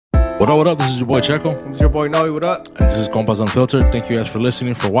What up? This is your boy Checo. This is your boy Noe. What up? And this is Compas Unfiltered. Thank you guys for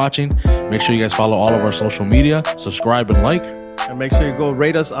listening, for watching. Make sure you guys follow all of our social media, subscribe and like. And make sure you go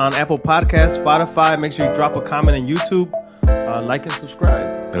rate us on Apple Podcasts, Spotify. Make sure you drop a comment on YouTube. Like and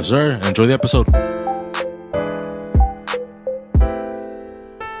subscribe. Yes, sir. Enjoy the episode.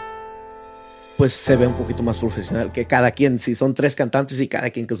 Pues se ve un poquito más profesional que cada quien. Si son 3 cantantes y cada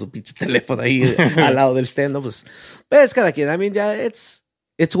quien con su pinche teléfono ahí al lado del stand, ¿no? Pues cada quien. I mean, yeah, it's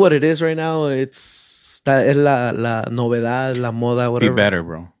what it is right now. Es la novedad, la moda, whatever. Be better,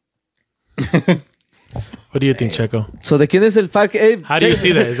 bro. What do you think, Checo? So, ¿de quién es el podcast? How do you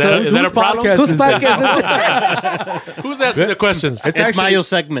see that? Is that a problem? Whose podcast is it? Who's asking the questions? It's actually Mayo's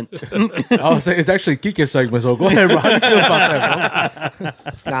segment. It's actually Kike's segment, so go ahead, bro. How do you feel about that,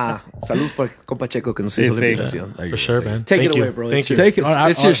 bro? Nah, saludos para compa Checo que nos hizo la invitación. For sure, man. Take Thank it you. away, bro. Thank you. Take it.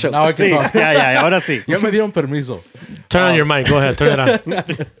 It's your show. Now I can talk. Yeah, ahora sí. Ya me dieron permiso. Turn on your mic. Go ahead. Turn it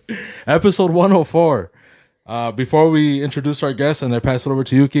on. Episode 104. Before we introduce our guest and I pass it over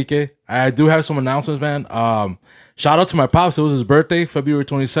to you, Kike, I do have some announcements, man. Shout out to my pops. It was his birthday, February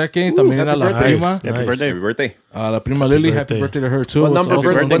 22nd. También a la prima. Happy birthday. Happy birthday. La prima Lily, happy birthday to her too. What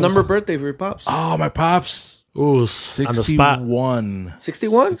number birthday for your pops? Oh, my pops. Ooh, on the spot. 61.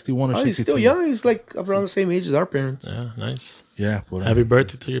 61? 61 or 62. Oh, he's still young. He's like around the same age as our parents. Yeah, nice. Yeah. Happy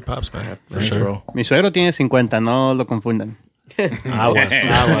birthday to your pops, man. For Thanks, sure. bro. Mi suegro tiene 50, no lo confundan. I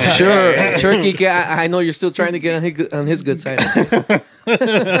was. Sure, Kike. I know you're still trying to get on his good side.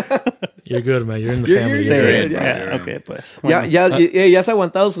 You're good, man. You're in the You're family. good. Yeah, okay, pues. Ya has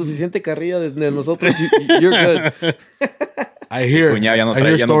aguantado suficiente carrilla de nosotros. You're good. I hear. Cuñado ya no I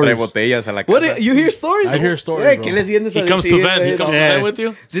hear trae stories. botellas a la casa. What? You hear stories? I hear stories, Hey, bro. ¿qué les vienes a He comes to decir, vent. He güey? comes to vent with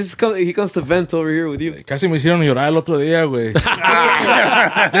you. He comes to vent over here with you. Casi me hicieron llorar el otro día, güey.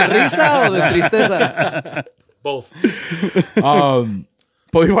 ¿De risa o de tristeza? Both.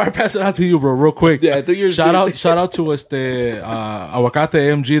 But before I pass it on to you, bro, real quick. Yeah, do your- shout out to Aguacate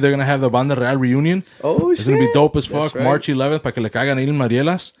AMG. They're gonna have the Banda Real reunion. Oh, It's gonna be shit. dope as fuck. That's right. March 11th, para que le caigan ahí en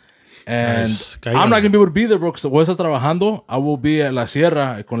Marielas. And Nice. I'm not gonna be able to be there, bro, because voy a estar trabajando. I will be at La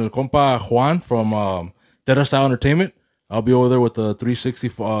Sierra con el compa Juan from Terra Style Entertainment. I'll be over there with the 360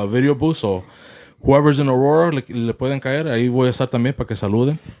 video booth. So whoever's in Aurora le pueden caer. Ahí voy a estar también para que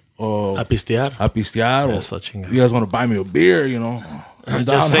saluden. O A pistear. a pistear. Eso, Or chinga. you guys want to buy me a beer, you know. I'm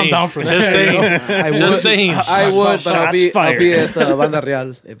down for that. Just saying. Just saying. I would, but I'll be fired. at the Banda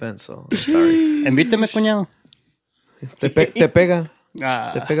Real event, so sorry. Invíteme, cuñado. Te pega.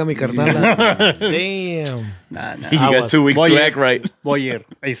 Ah, Te pega mi carnala. Damn. nah. You got 2 weeks Voy to a- act right. Voy a ir.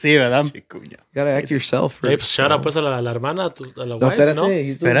 Ahí sí, ¿verdad? Gotta act yourself Hey, first. pues, shout out pues a la hermana, a la No, wife, espérate. ¿no?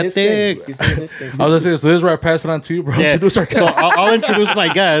 He's doing his Espérate. thing. He's doing his thing. I was gonna say, so this is where I pass it on to you, bro. Yeah. Introduce our So guest. I'll introduce my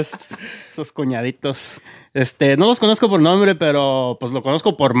guests. Esos cuñaditos. No los conozco por nombre, pero pues lo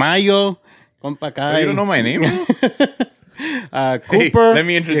conozco por Mayo. Compa acá. You don't know my name? Hey, Cooper. let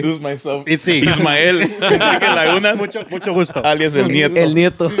me introduce myself. Sí. Ismael. Enrique Lagunas. Mucho gusto. Alias El Nieto. El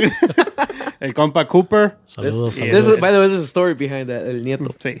nieto. El compa Cooper. Saludos, This- This saludos. is, by the way, there's a story behind that. El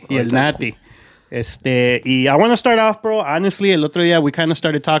nieto. Sí, y el Nati. Y I want to start off, bro. Honestly, el otro día we kind of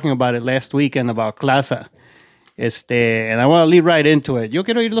started talking about it last weekend about Clasa. And I want to lead right into it. Yo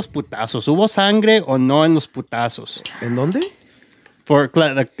quiero ir los putazos. ¿Hubo sangre o no en los putazos? ¿En dónde? For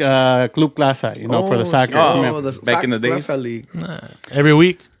the Club Clasa, for the soccer. Back in the days. Plaza League. Every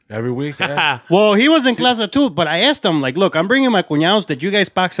week. Every week. Yeah. Well, he was in Clasa too, but I asked him, like, look, I'm bringing my cuñados that you guys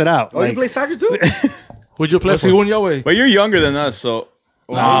box it out. Oh, Like, you play soccer too? Who'd you play Let's for? see one your way. But you're younger than us, so.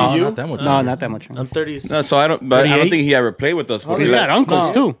 No, you? not that much. no, not that much. I'm 30. No, so I don't. But I 38? don't think he ever played with us. He's got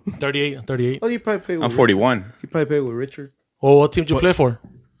uncles too. 38. Oh, you probably play with I'm 41. You probably play with Richard. Oh, what team did you play for?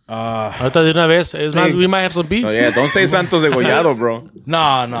 Ahorita de una vez. Es más, we might have some beef. Oh yeah, don't say Santos Degollado, bro.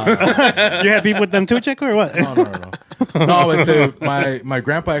 No. You have beef with them too, Checo, or what? No, my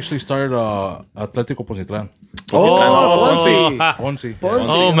grandpa actually started Atlético Poncitlán. Ponce. Ponce.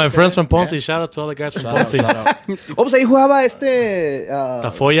 Oh, my friends from Ponce. Shout out to all the guys from Ponce. Oh, pues ahí jugaba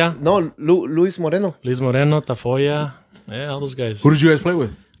Tafoya, No, Luis Moreno. Luis Moreno, Tafoya. Yeah, all those guys. Who did you guys play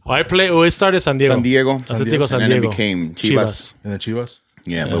with? We started San Diego. San Diego. Atlético San And then it Diego. became Chivas. In the Chivas?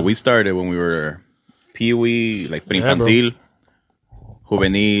 Yeah, but we started when we were Pee-wee, like Yeah, bro. Preinfantil,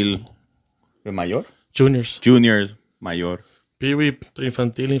 Juvenil, Mayor? Juniors. Juniors, Mayor. Pee-wee,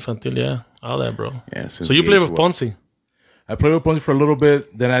 infantil, yeah. All that, bro. Yeah, since So you the played age with of- Ponce. I played with Ponce for a little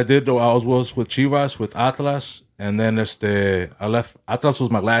bit. Then I was with Chivas, with Atlas. And then I left. Atlas was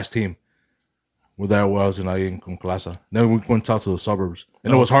my last team. Where that was in Con Clasa. Then we went out to the suburbs.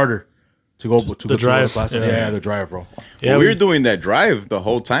 And it was harder to go to the drive. Clasa. Yeah. The drive, bro. Yeah, we were doing that drive the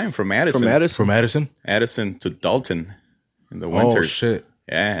whole time from Madison. From Madison. From Madison? Addison to Dalton in the Oh, winters. shit.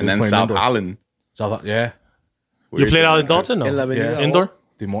 Yeah, and We then played South indoor. Holland. South, yeah. You played out in Dalton? No. En la avenida. Yeah. Indoor?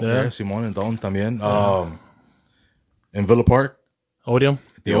 Yeah, Simón and Don también. In Villa Park, Odium?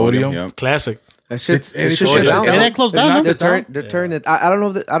 the Odeum. Yeah. Classic. That shit's It's shut always down. like that closed down, They're, huh? they're turning it. I don't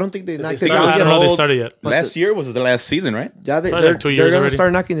know. I don't think they knocked it think I down. was don't know if they old. started yet. Last year was the last season, right? Yeah, Probably like 2 they're years gonna already.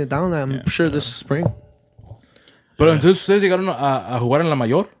 start knocking it down. I'm sure this spring. Pero entonces ustedes llegaron a jugar en la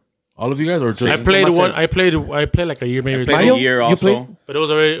mayor? All of you guys? Or just I played one. I played like a year, maybe. Played Mayo? a year You also. played? But it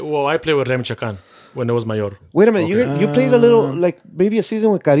was already. Well, I played with Remy Chacan when it was Mayor. Wait a minute. You played a little, like maybe a season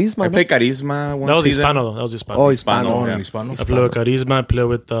with Carisma. I no? played Carisma one That was season. Hispano, though. That was Hispano. Oh, Hispano. Hispano. en Yeah. hispano. I played with Carisma. I played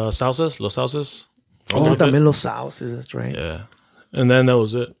with Sauces, Los Sauces. Oh, también los Sauces. That's right. Yeah. And then that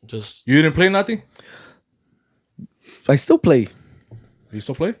was it. Just You didn't play nothing? I still play You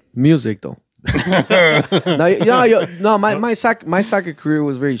still play? music though. No, my soccer career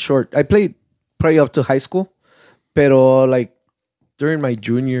was very short. I played probably up to high school, pero like during my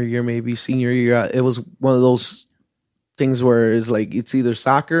junior year, maybe senior year, it was one of those things where it's like it's either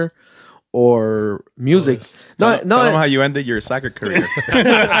soccer or music. Tell them how you ended your soccer career.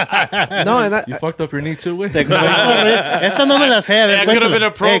 And You fucked up your knee too, güey? Esta no me la sé. A ver, I could have been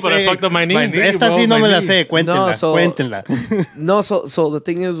a cuéntenla. pro, but I fucked up my knee. my knee. Esta sí no me la sé. Cuéntenla. No, so- Cuéntenla. No, so the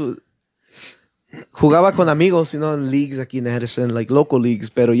thing is, jugaba con amigos, en leagues aquí en Edison, like local leagues,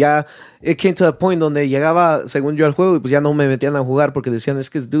 pero ya it came to a point donde llegaba, según yo, al juego y pues ya no me metían a jugar porque decían, es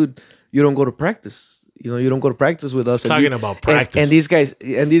que, dude, you don't go to practice. You don't go to practice with us. Talking about practice. And these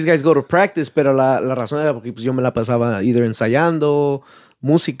guys go to practice, pero la razón era porque pues yo me la pasaba either ensayando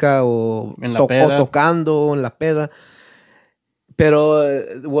música o, En la peda. o tocando en la peda. Pero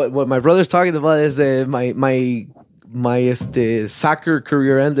what my brother's talking about is that my soccer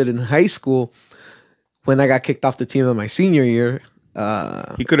career ended in high school when I got kicked off the team in my senior year.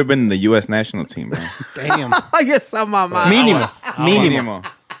 He could have been in the U.S. national team, man. Damn. Esa mamá. Mínimo.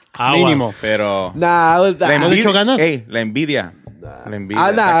 Mínimo. Pero Nah, I was. la ¿No le echó envidia, ganas? la envidia. La envidia. I,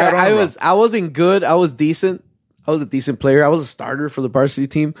 Está cabrón, bro. I wasn't good. I was decent. I was a decent player. I was a starter for the varsity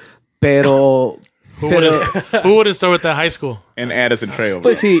team. Pero Who wouldn't start with that high school? In Addison Trail. bro.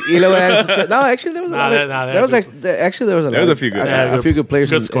 pues sí, y luego no, actually there was a lot of, nah, there was actually there was a few good. a few good players.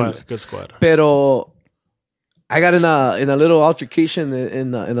 Good in- squad. Good squad. Pero I got in a little altercation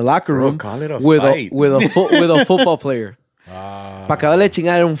in the locker room call it a with fight. with a football player. Para acabar de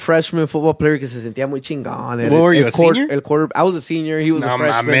chingar era un freshman football player que se sentía muy chingón. What were you, a senior? I was a senior. He was No a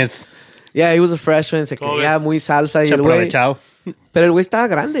freshman. mames. Yeah, he was a freshman. Se ¿Cómo creía ves? muy salsa y Se el güey. aprovechado. Pero el güey estaba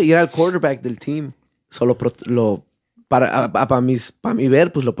grande y era el quarterback del team. Solo para mi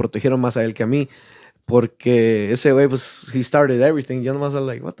ver, pues lo protegieron más a él que a mí. Porque ese güey, pues, he started everything. Yo nomás era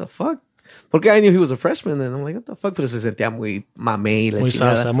like, what the fuck? Porque I knew he was a freshman. And I'm like, what the fuck? Pero se sentía muy mamey y la Muy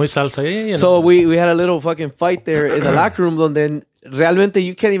chingada. salsa. Muy salsa. Yeah, you know. So we had a little fucking fight there in the locker room donde realmente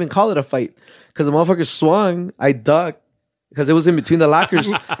you can't even call it a fight. Because the motherfucker swung, I ducked. Because it was in between the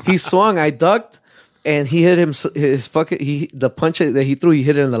lockers. He swung, I ducked. And he hit the punch that he threw, he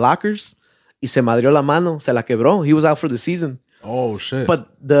hit it in the lockers. Y se madrió la mano, se la quebró. He was out for the season. Oh, shit. But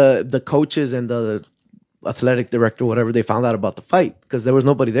the coaches and the athletic director, whatever, they found out about the fight because there was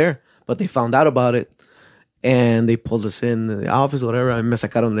nobody there. But they found out about it. And they pulled us in the office, whatever. A mí me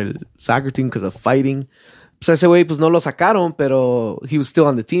sacaron del soccer team because of fighting. Pues ese güey, pues no lo sacaron, pero he was still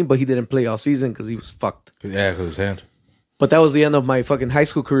on the team, but he didn't play all season because he was fucked. Yeah, because his hand. But that was the end of my fucking high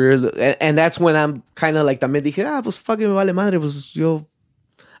school career. And that's when I'm kind of like, también dije, pues fucking me vale madre, pues yo.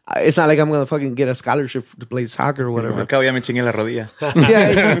 It's not like I'm going to fucking get a scholarship to play soccer or whatever. Al cabo ya me chingué la rodilla.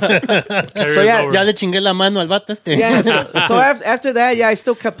 Yeah. So yeah, over. Ya le chingué la mano al vato este. yeah. So after that, yeah, I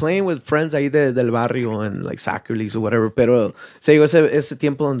still kept playing with friends ahí del barrio and like soccer leagues or whatever. Pero se llegó ese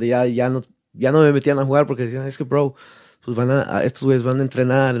tiempo donde ya no me metían a jugar porque decían, es que bro, pues estos güeyes van a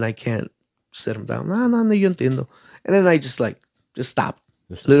entrenar and I can't sit them down. No, yo entiendo. And then I just stopped.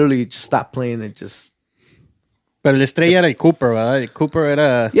 Literally just stopped playing and just. Pero la estrella era el Cooper, ¿verdad? El Cooper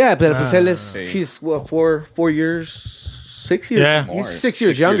era... Yeah, pero pues él es, he's what, 4 years, 6 years? Yeah. He's More. 6 years 6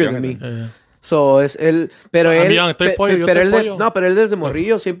 years younger younger than me. than So es él, pero I'm él, young, estoy pollo, yo pero estoy él, pollo. pero él desde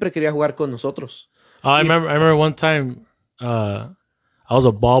morrillo siempre quería jugar con nosotros. I remember one time I was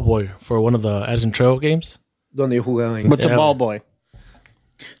a ball boy for one of the Addison Trail games. Donde yo jugaba ahí. What's a Yeah. ball boy?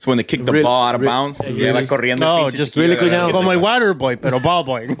 So when they kick the Really- ball out of really- bounds, really- ya va corriendo. No, el pinche just chiquillo, really ¿verdad? clean Como el water boy, pero ball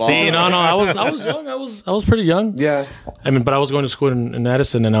boy. See, no, I was young. I was pretty young. Yeah. I mean, but I was going to school in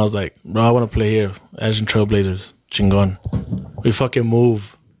Addison, and I was like, bro, I want to play here. Addison Trailblazers, chingon. We fucking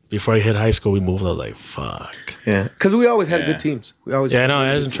move. Before I hit high school, we moved. I was like, fuck. Yeah. Because we always had good teams. We always Yeah, had no, good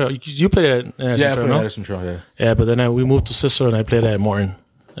Addison teams. Trail. You played at Addison Yeah, I Trail, played no? Addison Trail, yeah. Yeah, but then we moved to Cicero, and I played at Morton.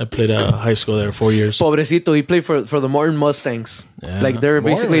 I played high school there 4 years. Pobrecito, he played for the Morton Mustangs. Yeah. Like they're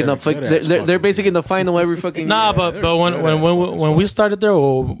basically in the Morton, they're basically in the final every fucking Nah, year. but when we started there,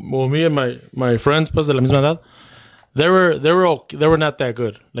 well, me and my friends, pues de la misma edad, they were not that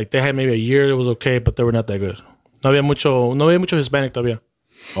good. Like they had maybe a year, it was okay, but they were not that good. No había mucho Hispanic todavía.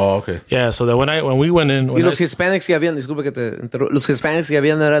 Oh, okay. Yeah, so that when we went in, Y los Hispanics que habían, disculpe que te interrumpa, los Hispanics que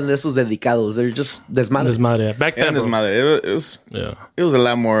habían eran de esos dedicados. They're just desmadres. Desmadre. Back then, And his bro. mother, it was Yeah, it was a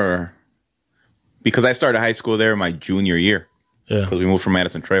lot more because I started high school there my junior year yeah. because we moved from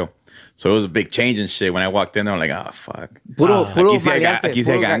Madison Trail. So it was a big change and shit. When I walked in there, I'm like, oh, fuck. Puro Aquí sí hay maleante, aquí sí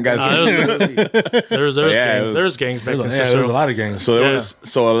hay puro gangas. There's Yeah, it gangs. was- There's gangs back Yeah, in there was a Cicero. lot of gangs. So Yeah.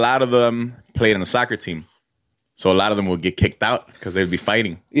 so a lot of them played in the soccer team. So a lot of them would get kicked out because they'd be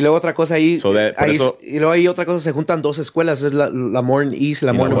fighting. Y luego otra cosa ahí, So that- por ahí eso- y luego ahí otra cosa, se juntan dos escuelas, es la Morton East y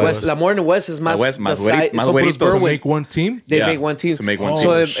la Morton la West. West. La Morton West es más, West, más the side- más son puros güeritos. To Berwick. make one team? They Yeah, make one team. to make one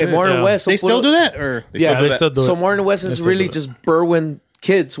So team. in Morton yeah. West, They still do that, or They Yeah, still do They that. still do So it. Morton West They is still really do it. just Berwyn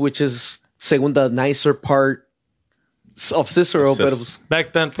kids, which is segunda nicer part of Cicero. Cis- Pero pues,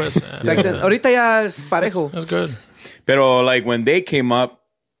 Back then, pues. back then, ahorita ya es parejo. That's good. Pero like when they came up,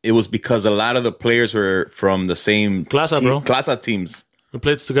 it was because a lot of the players were from the same Clasa, team- bro. Clasa teams. We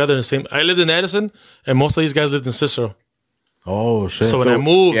played together in the same. I lived in Edison, and most of these guys lived in Cicero. Oh, shit. So when I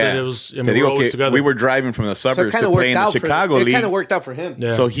moved, Yeah. it was. I Te mean, we digo were always que together. we were driving from the So it suburbs kind to of play worked in the out Chicago for it. League. Kind of worked out for him. Yeah.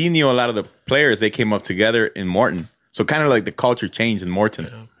 So he knew a lot of the players. They came up together in Morton. So kind of like the culture changed in Morton.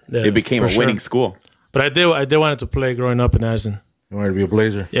 Yeah, It became for a sure. winning school. But I did wanted to play growing up in Addison. You wanted to be a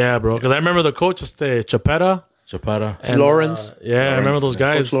Blazer. Yeah, bro. Because I remember the coach, Chapeta. Chapada. And, Lawrence. I remember those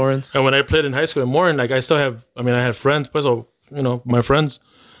guys. Coach Lawrence. And when I played in high school in Morton, like I still have, I had friends, pues, so, my friends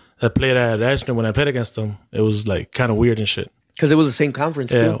that played at Ashton. When I played against them, it was like kind of weird and shit. Because it was the same conference,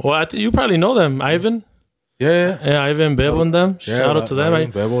 Yeah. too. Well, you probably know them. Ivan. Yeah. Yeah, Ivan, Bebo and them. Yeah, Shout out to them.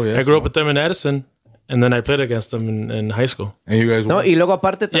 Ivan, Bebo, yes. I grew up with them in Addison, and then I played against them in high school. And you guys No, won. y luego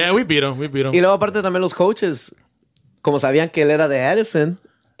aparte Yeah, we beat them. y luego aparte también los coaches, como sabían que él era de Addison.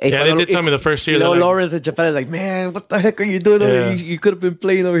 Yeah, they did tell me the first year. Y luego they're like- Lawrence and Chapeta like, man, what the heck are you doing over Yeah. here? You could have been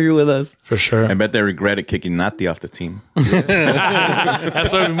playing over here with us. For sure. I bet they regretted kicking Nati off the team.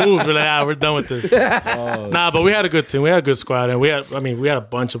 That's why we moved. We're like, we're done with this. Nah, but we had a good team. We had a good squad, and we had a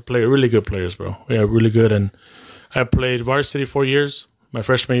bunch of players, really good players, bro. We had really good, and I played varsity 4 years, my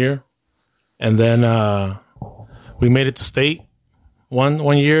freshman year, and then we made it to state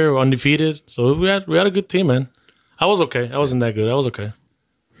one year, undefeated. So we had a good team, man. I was okay. I wasn't that good. I was okay.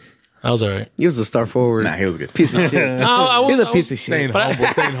 I was all right. He was a star forward. Nah, he was good. Piece of shit. No, I was, He's a I piece was- of shit. But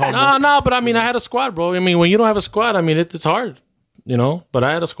but I had a squad, bro. I mean, when you don't have a squad, I mean, it's hard, But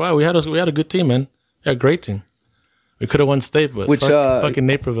I had a squad. We had a good team, man. We had a great team. We could have won state, but Which, fucking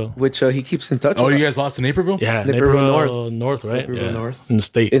Naperville. Which he keeps in touch Oh, with. you guys lost to Naperville? Yeah, Naperville North, right? Naperville Yeah. North. In the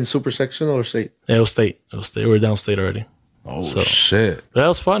state. In super sectional or state? Yeah, it was state. We were downstate already. Oh, So- shit. But that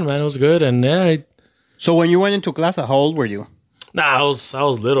was fun, man. It was good, and So when you went into class, how old were you? I was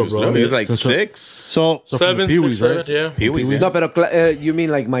little, bro. He was like So- 6. So So from the Seven, Pee-wees, 6, 7, right? yeah. Pee-wees, yeah. No, pero you mean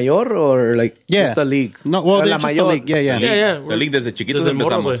like mayor or like Yeah. just the league? no, well, La they're just the mayor. league. Yeah. Yeah. The league desde chiquitos Desde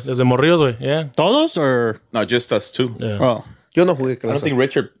morros, güey. empezamos. Desde morrillos, güey. Yeah. Todos or No, just us two. Yeah. oh, Yo no jugué I don't clase. think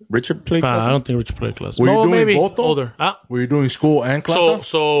Richard played. I class. don't think Rich played class. Were you No, doing maybe both, though? older. Were you doing school and class?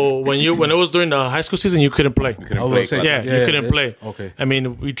 So when it was during the high school season, you couldn't play. Couldn't I was play saying, class. Yeah, you couldn't play. Okay. I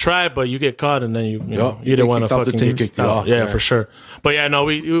mean, we tried, but you get caught, and then you Yup. you didn't want to kicked off the fucking team. get kicked Kicked you out. off, Yeah, yeah. for sure. But yeah, no,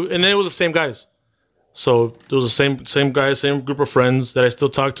 and then it was the same guys. So it was the same guys, same group of friends that I still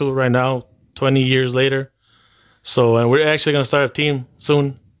talk to right now, 20 years later. So and we're actually gonna start a team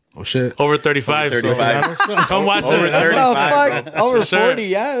soon, Oh, shit. over 35. 35. So come watch Over us. 30. Oh, 35, fuck. Over Sure. 40,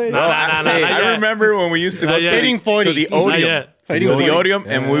 yeah. Nah, nah, Hey, not I yet. remember when we used to go Not to yet. the, Hitting 40. to the Not Odium. yet. To the Odium,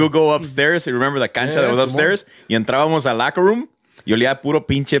 and we would go upstairs. You remember the cancha Yeah, that was Simón. upstairs? Y entrábamos al locker room. Y olía puro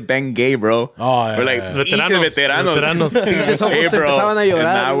pinche Ben Gay, bro. Oh, yeah, We're like, yeah. pinches veteranos. Pinches ojos te empezaban a llorar,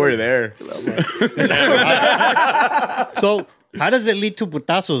 And now güey. we're there. so how does it lead to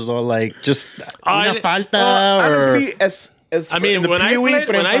putazos though? Like just una falta or Honestly, as I mean, in the when I Pee-wee,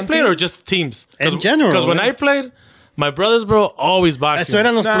 played, or just teams? In general, Because when yeah. I played, my brothers, bro, always boxing. Eso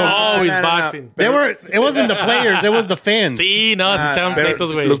eran los pro- Always boxing. They were. It wasn't the players. It was the fans. Sí, no, se echaban Pero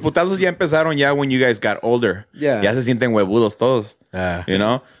pleitos, güey. los putazos ya empezaron ya when you guys got older. Yeah. Ya se sienten huevudos todos. Yeah. You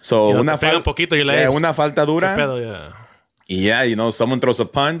know? So Y no una te pegan poquito y la una falta dura. Pedo, yeah. Y ya, you know, someone throws a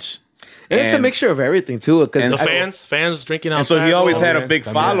punch. It's a And- mixture of everything, too. And The Because fans drinking And outside. so he always bro. had a big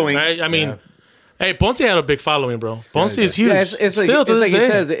También. following. Right? I mean, hey, Ponce had a big following, bro. Ponce is huge. Yeah, it's like, Still it's to this like he day.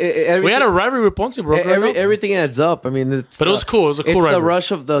 says. We had a rivalry with Ponce, bro. growing up. Everything adds up. I mean, it's But it was cool. It was a cool It's the rivalry.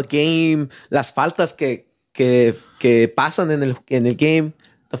 rush of the game, las faltas que pasan en el game,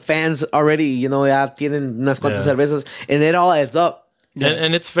 the fans already, you know, ya tienen unas cuantas cervezas, and it all adds up.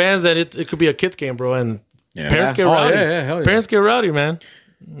 And it's fans that it could be a kids game, bro, and parents get Oh, rowdy. hell yeah. Parents get rowdy, man.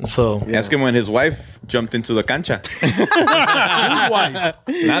 So Ask him when his wife jumped into the cancha.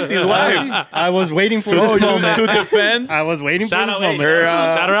 Nanti's wife. I was waiting for this moment. To defend. I was waiting for shout this out, hey, moment.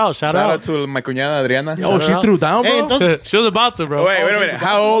 shout her out, shout her Shout out. out to my cuñada Adriana. Oh, she threw down, bro? Hey, entonces, She was about to, bro. Wait a minute.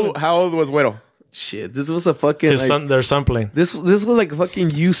 How old was Güero? Shit, this was a fucking His son, their son playing. this was like a fucking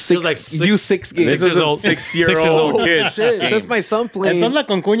U6 like six- U6 game. This years is a old. 6-year-old kid. Shit, that's my son playing. entonces la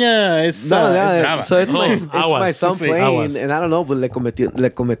concuña es, No, es no, brava. so it's my Oh, it's I was. my son Sí, I playing, was. and I don't know, but le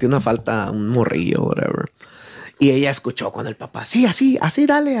cometió una falta a un morrillo, whatever. Y ella escuchó cuando el papá, sí, así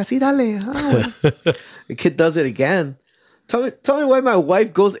dale. Ah, bueno. The kid does it again. Tell me why my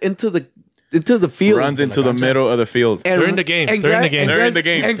wife goes into the field, Runs into the middle of the field. and- During the game, and during the grabs- game. and During grabs- the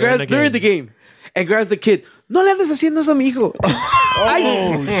game. and grabs during the game, and grabs the kid. No le andes haciendo eso a mi hijo.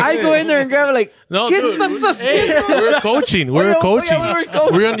 I go in there and grab it like, No, ¿qué dude, estás haciendo? we were coaching. We were Oh, coaching. yeah, we were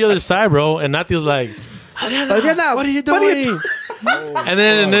coaching. We were on the other side, bro. And Nati's like, Adriana, what are you doing? And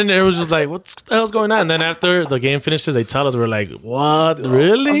then it was just like, what the hell's going on? And then after the game finishes, they tell us, we're like, what?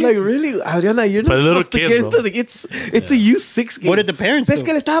 Really? I'm like, really, Adriana, you're For not little supposed to kids, get bro. into the. It's a U6 game. What did the parents Es do?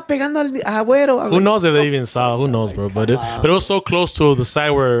 que le estaba pegando al Agüero. I'm Who like, knows if they even saw? Who knows, bro? But it was so close to the side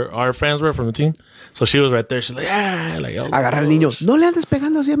where our fans were from the team. So she was right there. She's like, yeah, like, oh, Agarra al niño. No le andes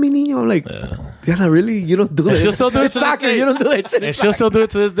pegando así a mi niño. I'm like, Diana, really? You don't do that. she'll still do it It's to this soccer. day. You don't do that shit. And she'll still do it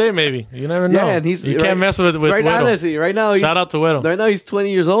to this day, maybe. You never know. Yeah, and he's you can't mess with right Güero. honestly, right now. Shout out to Güero. Right now, he's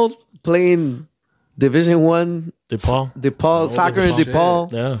 20 years old playing Division 1 DePaul. soccer in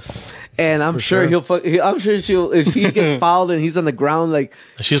DePaul. Yeah. And I'm sure sure. I'm sure she'll, if she gets fouled and he's on the ground, like,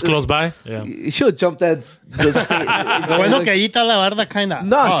 She's close by. Yeah. she'll jump that. Bueno, que ahí está la barda kinda.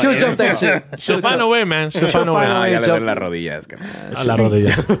 No, Oh, she'll yeah. jump that shit. She'll find a way, man. She'll find a way. find a Ah, way. ya le jump. duele la rodilla. Es que- A la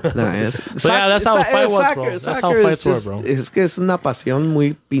rodilla. No, es, So, yeah, that's how a fight was, bro. That's how soccer fights is were, bro. Es que es una pasión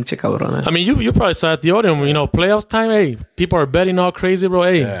muy pinche cabrona. I mean, you probably saw at the Odeum, you know, playoffs time. Hey, people are betting all crazy, bro.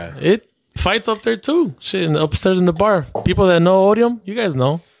 Hey, Yeah. it fights up there too. Shit, upstairs in the bar. People that know Odeum, you guys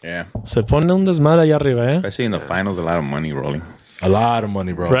know. Yeah. Se pone un desmadre allá arriba, eh? Especially in the finals, a lot of money rolling. A lot of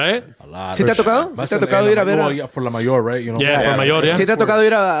money, bro. Right? A lot. ¿Sí te ha tocado? ¿Sí te ha tocado ir a ver a- Yeah, for la mayor, right? You know? Yeah, for mayor, yeah. ¿Sí te ha tocado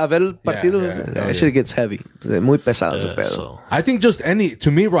ir a ver partidos? yeah, yeah, That shit gets heavy. Muy pesado ese Yeah, pedo. so. I think just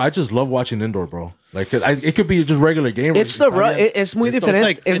to me, bro, I just love watching indoor, bro. Like, it could be just regular game. It's the es muy diferente.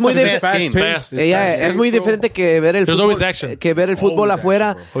 like- Es it's muy a diferente. fast game. Fast. Es muy diferente que ver el There's fútbol, always action. que ver el fútbol Always afuera.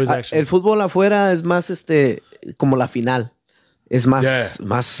 action, bro. Always action. El fútbol afuera es más como la final. Es más Yeah.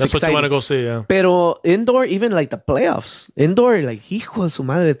 más That's what you exciting. want to go see, yeah. Pero indoor, even like the playoffs, indoor, like, hijo de su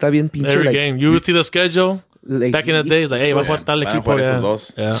madre, está bien pinche. Every like, game. You would see the schedule. like, Back in the days, like, hey, va a jugar tal Van a equipo. jugar esos Yeah.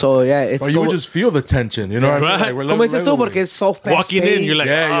 dos. Yeah. So, yeah, it's Or you would just feel the tension, you know what I mean? Right. Like, we're como dices tú, living- porque es so fast. Walking in, you're like,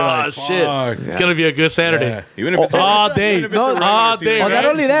 Yeah, you're oh, like, shit. fuck. It's going to be a good Saturday. Yeah. Even if it's All day. even if it's a No, regular all season, day, O right? not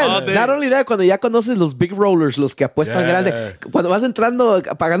only All that, day. not only that, cuando ya conoces los big rollers, los que apuestan Yeah. grande, cuando vas entrando,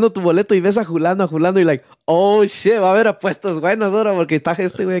 pagando tu boleto y ves a Julano, y like, oh shit, va a haber apuestas buenas ahora porque está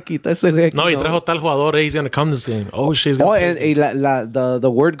este güey aquí, está este güey aquí. No, y trajo tal jugador, hey, he's going to come this game. Oh, shit, he's Oh, going and the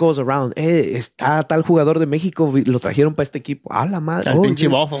word goes around, está tal jugador de México, lo trajeron para este equipo. A la madre. El Oh, pinche shit.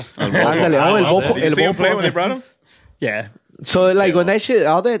 bofo. Ándale, oh, el Ah, bofo, Did you el see him play when they bofo. brought him? Yeah. So like when that shit,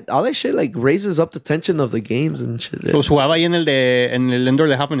 all that shit like raises up the tension of the games and shit. Pues jugaba ahí en el indoor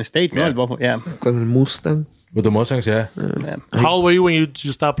de Hoffman State, ¿no? Yeah. El bofo, yeah. Con el Mustang. With the Mustangs, yeah. How old were you when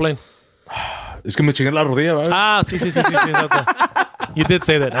you stopped playing? Es que me chingué la rodilla, ¿verdad? Ah, sí, exacto. You did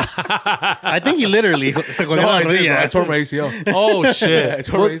say that. I think he literally se colgó No, la I did, bro. I rodilla. tore my ACL. Oh, I shit.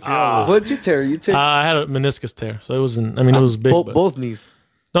 tore my ACL. What'd you tear? You tear I had a meniscus tear, so it wasn't, I mean, it was big. but- both knees.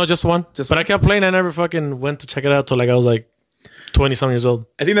 No, just one. But I kept playing. I never fucking went to check it out till like I was like 20-some years old.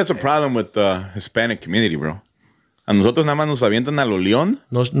 I think that's a problem with the Hispanic community, bro. A nosotros nada más nos avientan a lo león,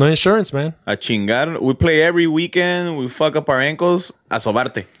 No insurance, man. a chingar. We play every weekend. We fuck up our ankles. A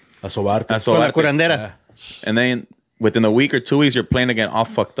sobarte. A sobarte. A Con la sobarte. curandera. And then within a week or 2 weeks, you're playing again all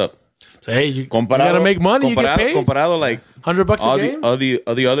fucked up. So, hey, you Comparado, gotta make money. You get paid. Comparado, like, $100 a all game.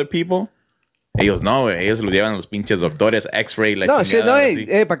 the other people. Ellos no, güey. Ellos los llevan a los pinches doctores, X-ray, la No, shit, no,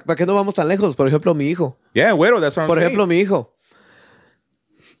 chingada, así. ¿para qué no vamos tan lejos? Por ejemplo, mi hijo. Yeah, güero, that's what I'm Por saying. ejemplo, mi hijo.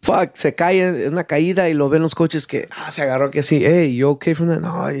 Fuck, se cae en una caída y lo ven los coaches que se agarró que así, hey, you okay from that?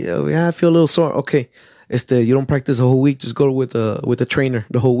 No, yeah, I feel a little sore. Okay. You don't practice the whole week, just go with a trainer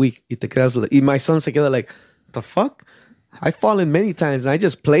the whole week. Y te quedas, y my son se queda like, the fuck? I've fallen many times and I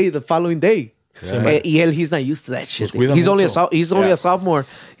just play the following day. He's not used to that shit. cuida He's only mucho. he's only a sophomore.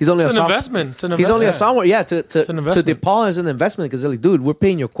 He's only It's a an sophomore. investment. It's an He's investment. only a sophomore. Yeah, to an investment. DePaul is an investment because they're like, dude, we're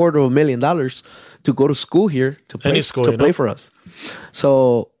paying you $250,000 to go to school here to play, Any school, to you play know? for us.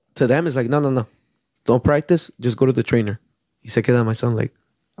 So to them, it's like, no. Don't practice. Just go to the trainer. He said, "Queda, my son, like,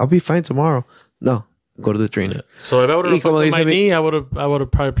 I'll be fine tomorrow." No, go to the trainer. So if I would Y have como fucked dice my mi- knee, I would have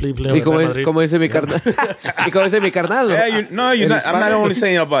probably played Y with como, Real es- Madrid. como dice mi carnal. Y como dice mi carnal. Yeah, you're not. I'm not only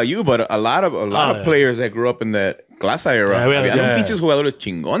saying about you, but a lot of yeah. players that grew up in that clase era. Yeah, we had- Habían yeah. pinches jugadores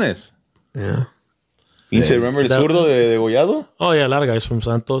chingones. Yeah. Pinche, remember el zurdo de Gollado? Oh yeah, a lot of guys from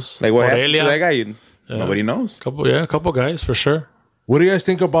Santos. Like what happened Morelia. to that guy? Nobody knows. A couple guys for sure. What do you guys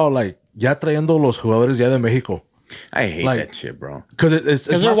think about like ya trayendo los jugadores ya de Mexico? I hate Like- that shit, bro. Because it's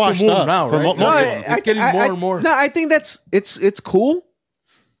they're más washed común up. now, For right? mo- No, most it's getting more and more. No, I think that's it's cool.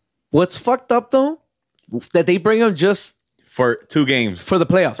 What's fucked up though, that they bring them just For 2 games. for the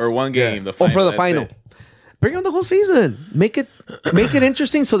playoffs or 1 game. The or final, for the that's final. it. Bring them the whole season. Make it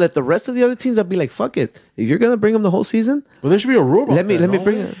interesting so that the rest of the other teams will be like, fuck it. If you're gonna bring them the whole season, But there should be a rule. about let me that, no?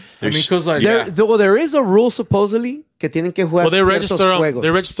 bring it. I mean, because like Yeah. There is a rule supposedly que tienen que jugar Well, they ciertos register them. juegos. They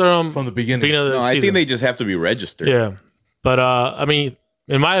register them From the beginning. of the No, I season. think they just have to be registered. Yeah, but I mean,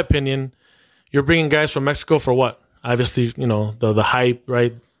 in my opinion, you're bringing guys from Mexico for what? Obviously, you know the hype,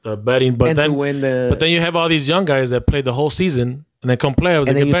 right? The betting, but And then to win the but then you have all these young guys that played the whole season and then come playoffs and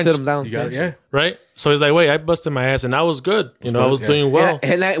and then get you sit benched, them down. you got yeah. right? So it's like, wait, I busted my ass and I was good. You know, I was yeah. doing well.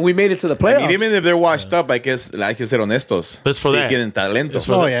 And we made it to the I playoffs. mean, even if they're washed up, I guess, like I said, honestos. But it's for Sí that. tienen talento. It's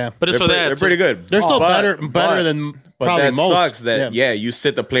for Oh, that. yeah. But it's they're for that. They're pretty good. They're still But- better than But probably that most. sucks that, you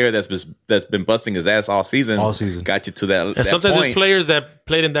sit the player that's been busting his ass all season. All season. Got you to that And sometimes point. there's players that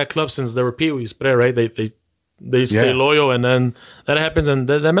played in that club since they were peewees, right? They stay Yeah. loyal, and then that happens, and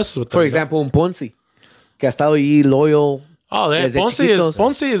that messes with them. For example, un Ponzi que ha estado ahí loyal. oh, desde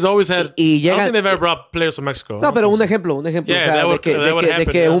Ponce has always had. Y I llega- don't think they've ever brought players from Mexico. No, pero un ejemplo. Yeah, o sea, that would- that would de happen,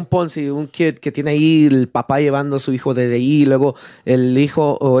 que yeah. un Ponzi, un kid que tiene ahí el papá llevando a su hijo desde ahí, y luego el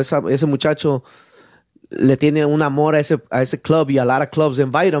hijo o ese muchacho le tiene un amor a ese club y a lot of clubs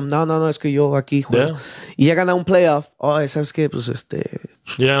invite him. No, es que yo aquí juego. Yeah. Y llegan a un playoff. Oh, ¿sabes qué? Pues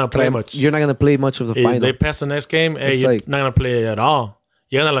You're not gonna play much. You're not going to play much of the Hey, final. they pass the next game. Hey, It's you're like- not gonna play at all.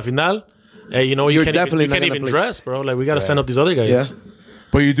 Llegan a la final. Hey, you know you You're can't definitely even, you not can't gonna even play. dress, bro. Like we gotta send up these other guys. Yeah.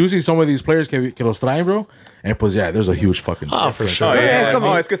 But you do see some of these players que los traen, bro. And pues yeah, there's a huge fucking. Oh, for difference. sure. Oh, yeah. Es como-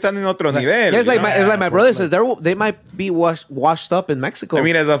 No, es que están en otro nivel. Yeah, it's you like know? my brother says. They might be washed up in Mexico. I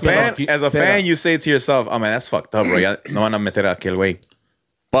mean, as a fan, pero- you say to yourself, "Oh man, that's fucked up, bro. Ya no van a meter a aquel güey."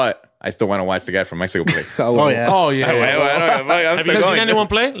 But I still want to watch the guy from Mexico play. Oh, yeah. Oh yeah. Have you guys seen anyone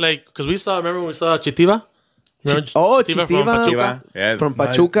play? Like, because remember when we saw Chitiva? Remember Chitiva. from Pachuca? Chiva, yeah. from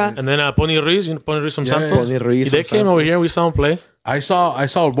Pachuca. And then Pony Ruiz, Pony Ruiz from Santos. Pony Ruiz they from came over here. We saw him play. I saw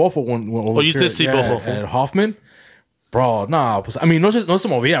Bofo when over you here, did see Bofo. at Hoffman. Bro, nah. Pues, I mean, no se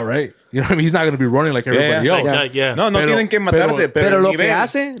movía, right? You know what I mean? He's not going to be running like everybody Yeah. else. Like, yeah. No Pero- tienen que matarse, Pero el lo que nivel.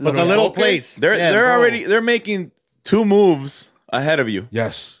 hace, But the little place. They're making 2 moves ahead of you.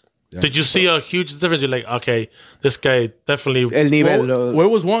 Yes. Did you see a huge difference? You're like, okay, this guy definitely. el nivel. Where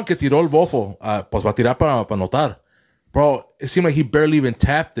was one que tiró el Bofo? Pues va a tirar para anotar. Bro, it seemed like he barely even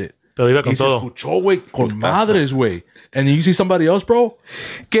tapped it. Pero iba con Y se todo. escuchó, güey, con madres, güey. And then you see somebody else, bro.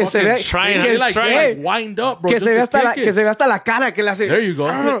 que se ve trying, que, like, hey, wind up, bro. que just se ve to hasta la kick it. que se ve hasta la cara que le hace. There you go.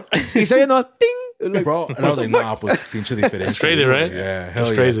 Y se ve no ting. Like, Bro, and I was like, nah, pues pinche diferencia. It's crazy, right? Yeah, hell It's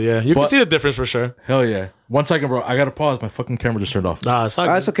yeah. crazy. Yeah, you can But- see the difference for sure. Hell yeah. 1 second, bro. I gotta pause. My fucking camera just turned off. Nah, it's all Ah,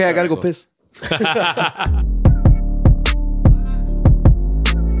 good. it's okay. I gotta go piss.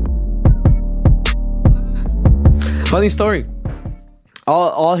 Funny story.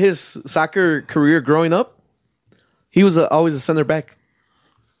 All his soccer career growing up, he was always a center back.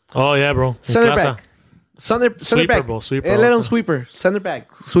 Oh yeah, bro. En Center Plaza. back. Center Sweeper, back. bro, sweeper Él all era the un time. sweeper. Center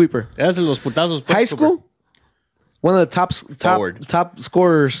back. Sweeper. Hacen los putazos. High school, one of the Forward. top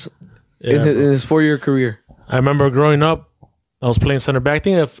scorers Yeah, in bro. his 4-year career. I remember growing up, I was playing center back. I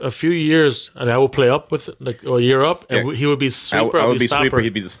think a few years, and I would play up with like a year up, and Yeah. he would be I sweeper. would be stopper. sweeper.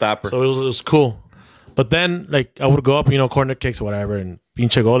 He'd be the stopper. So it was cool. But then, like, I would go up, corner kicks or whatever, and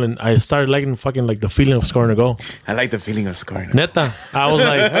pinche goal, and I started liking fucking like the feeling of scoring a goal. I like the feeling of scoring. Neta, I was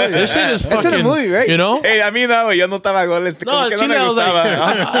like, this shit is fucking. It's in a movie, right? You know? Hey, a mí no, güey. Yo no estaba goles. No, Como que Chile, no me I was like,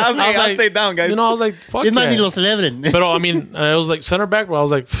 gustaba. I'll stay down, guys. I was like, fuck Es más, ni yeah. lo celebren. But I mean, I was like center back, but I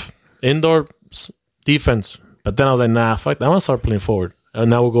was like indoor defense. But then I was like, nah, fuck that. I want to start playing forward. And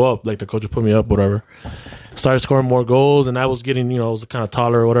now we'll go up. Like the coach would put me up, whatever. Started scoring more goals, and I was getting, I was kind of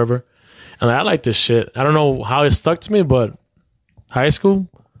taller or whatever. And I like this shit. I don't know how it stuck to me, but high school,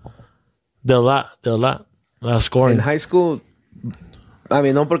 did a lot of scoring. In high school, A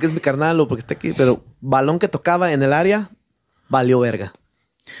mí no porque es mi carnal o porque está aquí, pero balón que tocaba en el área, valió verga.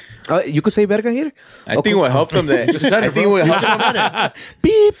 You could say verga here? I think what helped him that I think what helped him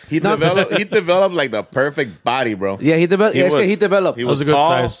Beep. he developed like the perfect body, bro. Yeah, he developed. He Es que he developed. He That was was a good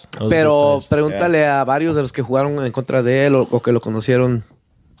tall. size. That was a Pero good size. pregúntale a varios de los que jugaron en contra de él o que lo conocieron.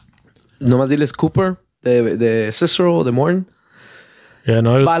 Nomás diles Cooper, de Cicero, de Morton. Yeah,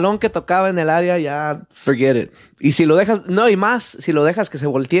 no, it was, Balón que tocaba en el área, ya, forget it. Y si lo dejas, no, y más, si lo dejas que se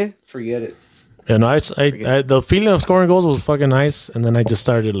voltee, forget it. yeah, no, I the feeling of scoring goals was fucking nice, and then I just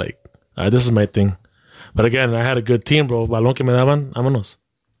started like, this is my thing. But again, I had a good team, bro. Balón que me daban, vámonos.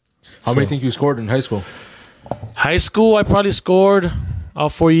 How many think you scored in high school? High school, I probably scored all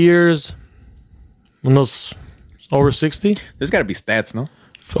 4 years, unos over 60, There's got to be stats, no?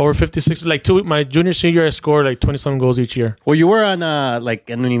 over 50, 60. Like my junior, senior year, I scored like 20-something goals each year. Well, you were on like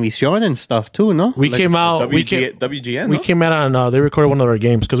in Univision and stuff too, no? We came out. WGN, We no? came out on. They recorded one of our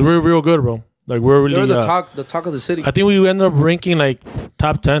games because we were real good, bro. Like we were really. They were the talk of the city. I think we ended up ranking like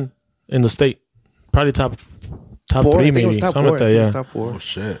top 10 in the state, probably top Four, I three, think it was maybe top something four. like I think it that. was Yeah, top four. Oh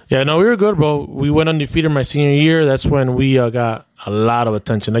shit. yeah. No, we were good, bro. We went undefeated my senior year. That's when we got a lot of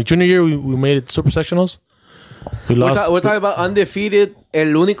attention. Like junior year, we made it super sectionals. We lost. We're talking about undefeated. El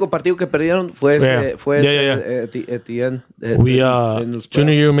único partido que perdieron fue Yeah. at the end. We en los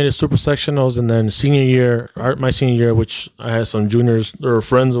junior playoffs. year we made it super sectionals, and then senior year, my senior year, which I had some juniors or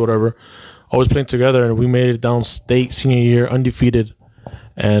friends or whatever, always playing together, and we made it down state senior year undefeated,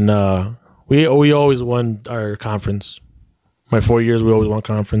 and we always won our conference. My 4 years, we always won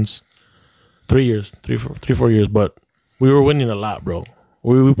conference. 3 years, 4 years, but we were winning a lot, bro.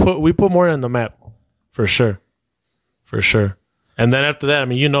 We put more on the map, for sure. And then after that, I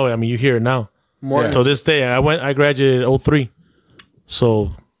mean, you hear it now. More. To this day, I graduated 03.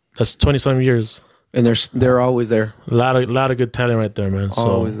 So that's 20-some years. And they're always there. A lot of good talent right there, man. So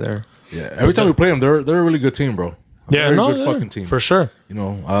Always there. Yeah. Every time we play them, they're a really good team, bro. A yeah, very no, good yeah, fucking team. for sure. You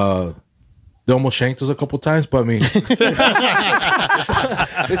know, they almost shanked us a couple times, but I mean,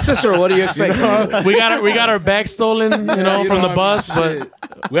 It's Cicero. What do you expect? We got our bag stolen, you from know, the bus, but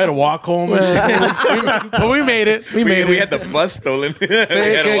we had to walk home. And shit. but we made it. We made We it. had the bus stolen. We had to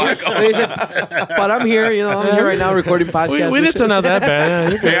They walk home. said, but I'm here. I'm here right now recording podcasts. We didn't turn out that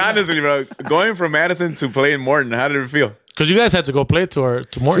bad. Hey, honestly, bro, going from Madison to playing Morton, how did it feel? Because you guys had to go play to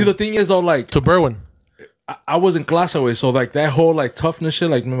See, Morton, the thing is, though, like, to Berwyn. I was in class away, so like that whole like toughness shit,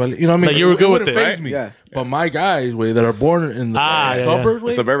 like, you know what I mean? Like, you were good with wouldn't it, faze right? me. Yeah. But my guys, way that are born in the Yeah. suburbs, The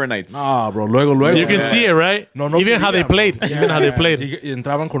way, Suburban Knights. nah, bro, luego. You can see it, right? No, Even how they querían, played. bro. Even how they played. Y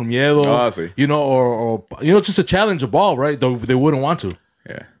entraban con miedo. Oh, sí. You know, or just to challenge the ball, right? They wouldn't want to.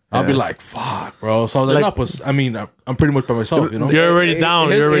 Yeah. I'll be like, fuck, bro. So I was like, no, pues, I mean, I'm pretty much by myself, you know? You're already down.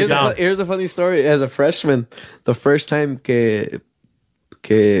 You're already down. Here's a funny story. As a freshman, the first time que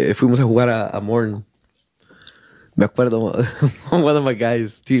fuimos a jugar a Morton, me acuerdo, one of my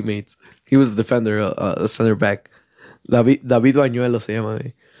guys' teammates, he was a defender, a center back. David Bañuelo se llama.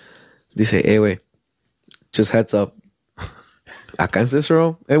 Wey. Dice, hey, güey, just heads up. Acá en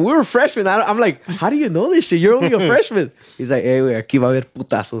Cicero. And we were freshmen. I'm like, how do you know this shit? You're only a freshman. He's like, hey, güey, aquí va a haber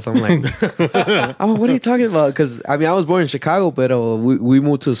putazos. I'm like, oh, what are you talking about? Because, I mean, I was born in Chicago, but we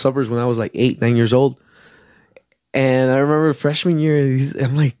moved to the suburbs when I was like 8, 9 years old. And I remember freshman year,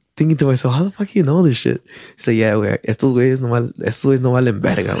 I'm like thinking to myself, how the fuck you know this shit? He's like, yeah, güey, estos güeyes no valen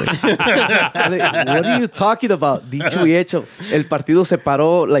verga, güey. I'm like, what are you talking about? Dicho y hecho. El partido se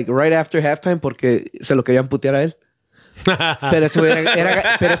paró like right after halftime porque se lo querían putear a él. Pero ese güey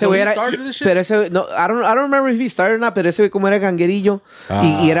no, I don't remember if he started or not, pero ese güey como era ganguerillo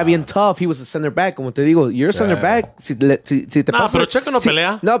y era bien tough. He was a center back, como te digo, you're a center back. Si te pasas, pero Checo no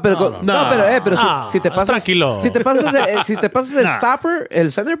pelea. No, pero si te pasas, tranquilo. si te pasas el stopper,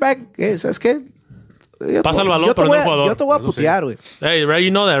 el center back, ¿sabes qué? Pasa el balón, pero no el jugador. Yo te voy a putear, güey. Hey, right?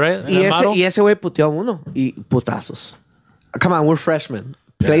 You know that, right? Y ese güey puteó a uno y putazos. Come on, we're freshmen.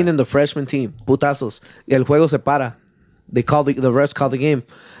 Playing in the freshman team. Putazos. Y el juego se para. The refs call the game.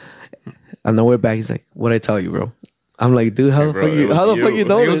 And then we're back. He's like, what'd I tell you, bro? I'm like, dude, how the fuck you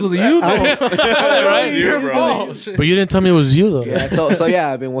know this? But you didn't tell me it was you, though. Yeah, so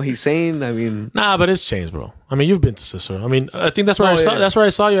yeah, I mean, what he's saying, I mean, Nah, but it's changed, bro. I mean, you've been to Cicero. I mean, I think that's where that's where I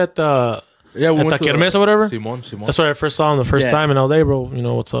saw you at the Yeah, at the Kermés or whatever. Simón. That's where I first saw him the first time, and I was, hey, bro, you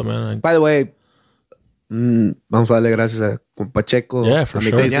know what's up, man? by the way, vamos a darle gracias a Pacheco, Yeah, for a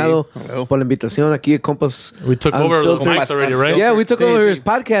mi sure. cuñado, por la invitación aquí, compas. We took over the Unfiltered. mics already, right? Yeah, we took over his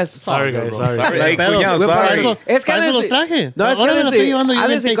podcast. Sorry, guys. Sorry. Hey, Pero, cuñado, güey, para sorry. eso- Es que para eso Alexi- los traje. No, es que Ahora me lo estoy llevando yo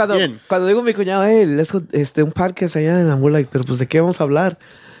Alexi, bien. Bien. cuando digo a mi cuñado, hey, let's go, un podcast allá, and we're like, pero pues, ¿de qué vamos a hablar?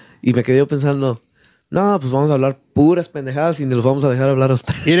 Y me quedé yo pensando, No, pues vamos a hablar puras pendejadas y ni los vamos a dejar hablar a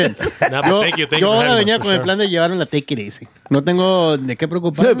ustedes. Miren, Nah, but thank you yo for ahora having venía us, for con el sure. plan de llevarme la take it easy. No tengo de qué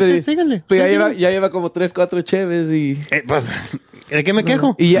preocuparme. Pero, Síganle. pero ya lleva como 3, 4 cheves y... Pues, ¿de qué me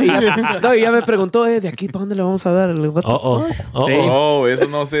quejo? Y ya me preguntó, ¿de aquí para dónde le vamos a dar? Le digo, what the Uh-oh. fuck? Uh-oh. Sí. Oh, eso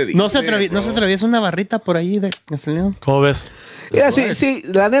no se dice. No se bro. atraviesa una barrita por ahí de Castellón. ¿Cómo ves? Mira, sí,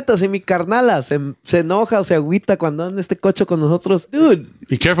 la neta, si mi carnala se enoja o se agüita cuando anda este coche con nosotros, dude,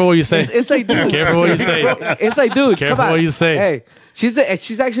 Be careful what you say. it's like, dude. Careful what you say. It's like, dude, Careful come on. what you say. Hey, she's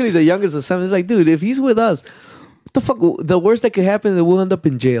actually the youngest of 7. It's like, dude, if he's with us, what the fuck? The worst that could happen is that we'll end up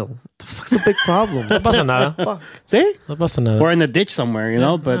in jail. What the fuck's the big problem? No pasa nada. Fuck. ¿Sí? No pasa nada. Or in the ditch somewhere, you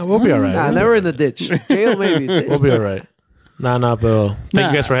know? But Nah, we'll be all right. Nah, never in the ditch. Jail, maybe. We'll be all right. Nah, pero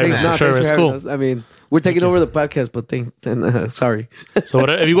thank you guys for having us. Nah, For sure, thanks it's for cool. having us. I mean, we're taking over the podcast, but sorry. So,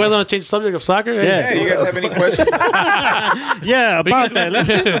 if you guys want to change the subject of soccer, hey. Yeah. Hey, you guys have any questions? yeah, about that. Let's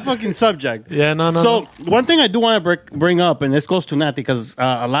change the fucking subject. Yeah, no. So, one thing I do want to bring up, and this goes to Nati, because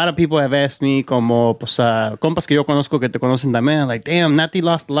a lot of people have asked me, como pues, compas que yo conozco que te conocen también, like, damn, Nati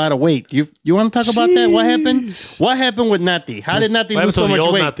lost a lot of weight. You want to talk about that? What happened? What happened with Nati? How did Nati What lose happened to so the much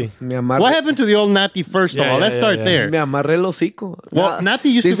old weight? Nati? What happened to the old Nati first of Yeah, all? Let's yeah, start yeah. there. Me amarré el hocico. Well, Nati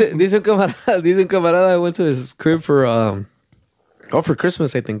used to... Dice un camarada, I went to his crib for for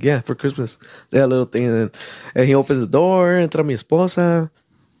Christmas, I think. Yeah, for Christmas. They had a little thing, and he opens the door, entra mi esposa,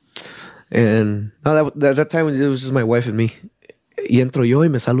 and no, that time it was just my wife and me. Y entro yo y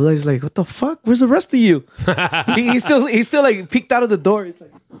me saluda. He's like, "What the fuck? Where's the rest of you?" he's still like peeked out of the door. He's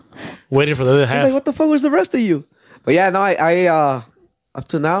like, Waiting for the other half. "What the fuck? Where's the rest of you?" But yeah, no, I up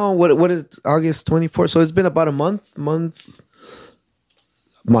to now, what is August 24th? So it's been about a month.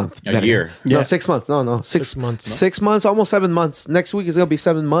 A year. No, 6 months. No, 6 months. 6 months, almost 7 months. Next week is gonna be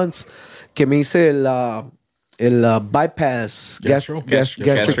 7 months. Que me hice el bypass, Gastric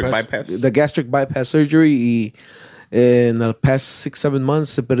bypass. the gastric bypass surgery. Y in the past 6, 7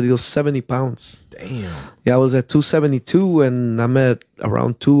 months, he perdió 70 pounds. Damn. Yeah, I was at 272, and I'm at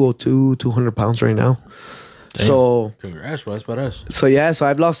around 202, 200 pounds right now. So Congrats, bro. That's badass. so yeah, so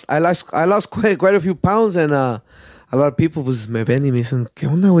I lost quite a few pounds, and a lot of people pues me ven y me dicen, ¿qué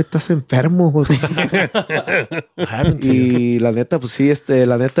onda, güey? ¿Estás enfermo? What happened to you? Y la neta, pues sí,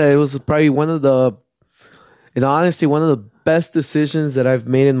 la neta, it was probably one of the best decisions that I've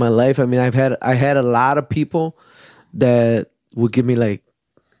made in my life. I mean, I had a lot of people that would give me like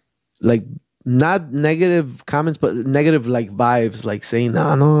not negative comments, but negative like vibes, like saying,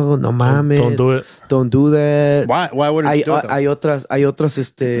 no mames, Don't do it. don't do that. Why wouldn't you do it? Hay otras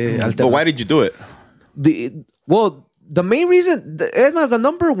But why did you do it? The main reason, the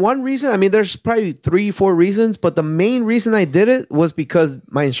number one reason, I mean, there's probably 3-4 reasons, but the main reason I did it was because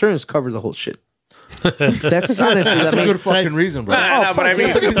my insurance covered the whole shit. That's honestly, That's a good fucking reason, bro. Nah, but I mean,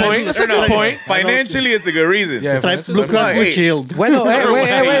 That's a good point. That's a good point. Financially, it's a good reason. Yeah, Trae financially, Blue Cross Blue Hey. Shield. Bueno,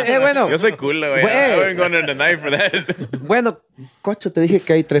 bueno. Yo soy culo, güey. Güey. I wouldn't go under the knife for that. Bueno, cocho, te dije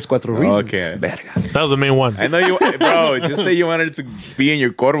que hay 3-4 reasons. Okay. Verga. That was the main one. I know you, bro. Just say you wanted to be in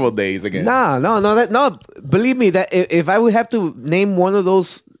your Corvo days again. No. Believe me, that if I would have to name one of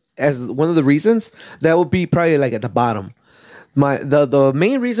those as one of the reasons, that would be probably like at the bottom. The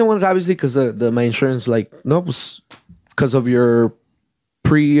main reason was obviously because my insurance, like, no, because of your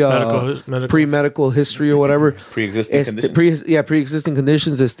pre-medical history or whatever. Pre-existing conditions. Pre-existing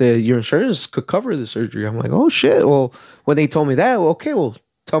conditions. Your insurance could cover the surgery. I'm like, oh shit. Well, when they told me that, well,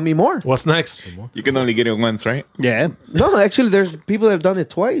 tell me more. What's next? You can only get it once, right? Yeah. No, actually, there's people that have done it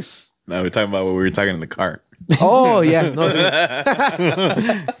twice. No, we're talking about what we were talking in the car. Oh yeah, no,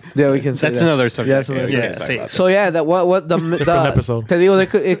 yeah, we can say That's that. another subject. Yeah, that's another Yeah, subject. see. So yeah, that what the Different episode. Te digo,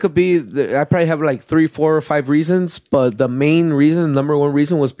 it could be. I probably have like 3, 4, or 5 reasons, but the main reason, number one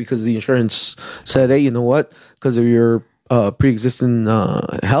reason, was because the insurance said, "Hey, you know what? Because of your pre-existing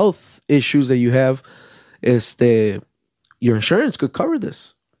health issues that you have, your insurance could cover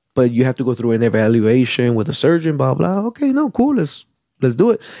this, but you have to go through an evaluation with a surgeon. Blah blah. Okay, no, cool. Let's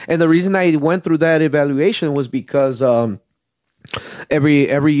do it." And the reason I went through that evaluation was because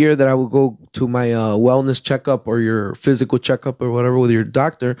every year that I would go to my wellness checkup or your physical checkup or whatever with your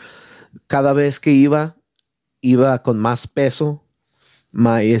doctor, cada vez que iba con más peso.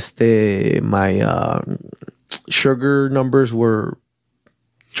 My sugar numbers were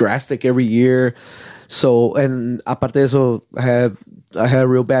drastic every year. So, and aparte de eso, I had a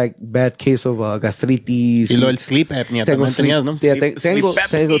real bad case of gastritis. Y lo del sleep apnea Tengo también tenías, ¿no?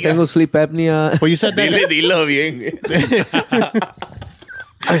 tengo sleep apnea. Well, you said that. Dilo bien.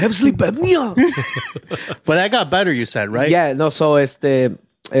 I have sleep apnea. But that got better, you said, right? Yeah, no, so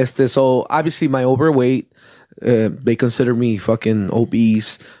so obviously my overweight, they consider me fucking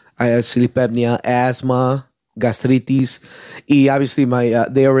obese. I had sleep apnea, asthma, gastritis. Y obviously,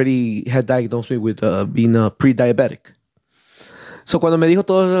 they already had diagnosed me with being pre-diabetic. So cuando me dijo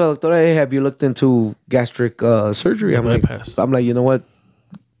todo eso la doctora, hey, have you looked into gastric surgery? I'm like, you know what?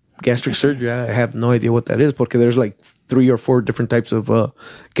 Gastric surgery, I have no idea what that is porque there's like 3 or 4 different types of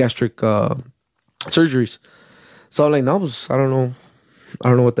gastric surgeries. So I'm like, no, I don't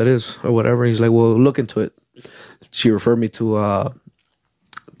know what that is or whatever. He's like, well, look into it. She referred me to a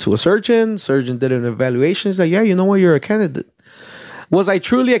surgeon. Surgeon did an evaluation. He's like, yeah, you know what? You're a candidate. Was I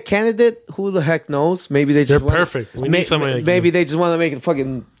truly a candidate? Who the heck knows? Maybe they're perfect. We need somebody like maybe they just want to make it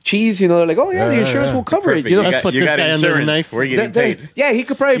fucking cheese. You know, they're like, oh yeah, the insurance will cover it. You know, let's put this guy under the knife. We're getting paid. Yeah, he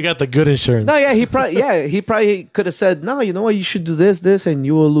could probably. You got the good insurance. No, yeah, he probably could have said, no, you know what? You should do this, and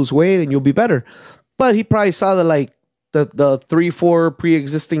you will lose weight, and you'll be better. But he probably saw the 3-4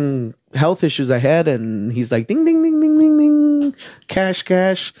 pre-existing health issues I had, and he's like, ding, ding, ding, ding, ding, ding, cash.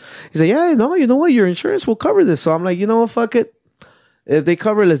 He's like, yeah, no, you know what? Your insurance will cover this. So I'm like, you know what? Fuck it. If they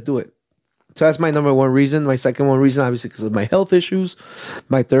cover it, let's do it. So that's my number one reason. My second one reason, obviously, because of my health issues.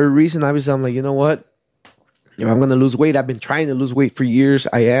 My third reason, obviously, I'm like, you know what? If I'm going to lose weight, I've been trying to lose weight for years.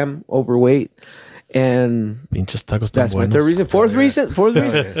 I am overweight. And that's my third reason. Fourth reason.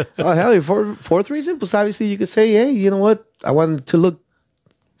 Oh, hell, fourth reason, pues obviously you could say, hey, you know what? I wanted to look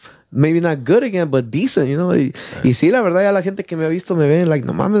maybe not good again, but decent, you know. Y sí, la verdad, ya la gente que me ha visto me ven, like,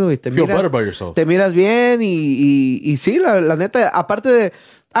 no mames, güey. Feel better about yourself. Te miras bien y sí, la neta, aparte de,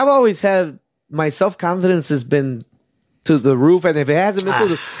 I've always had, my self-confidence has been to the roof, and if it hasn't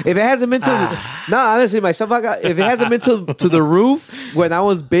been no, honestly, if it hasn't been to the roof when I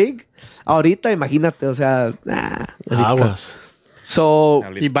was big, ahorita, imagínate, o sea, Aguas. So,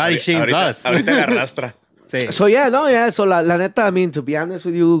 he body shames us. Ahorita la arrastra. Sí. So, so la neta, I mean, to be honest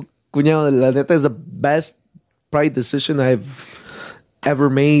with you, cuñado, la neta is the best probably decision I've ever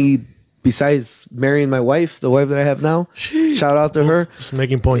made besides marrying my wife, the wife that I have now. Jeez. Shout out to her. Just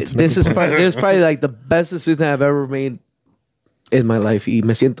making points. This is probably like the best decision I've ever made in my life. Y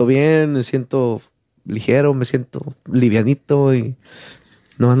me siento bien, me siento ligero, me siento livianito y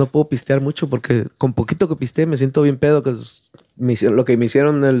no puedo pistear mucho porque con poquito que pisteé me siento bien pedo que lo que me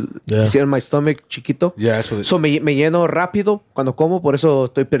hicieron hicieron my stomach chiquito. So me lleno rápido cuando como, por eso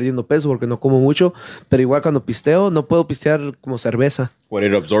estoy perdiendo peso porque no como mucho, pero igual cuando pisteo no puedo pistear como cerveza. What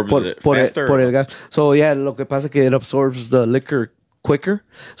it absorbs faster? Por el gas. So lo que pasa es que it absorbs the liquor quicker.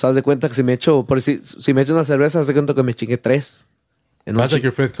 So haz de cuenta que si me echo una cerveza, haz de cuenta que me chingué 3. That's like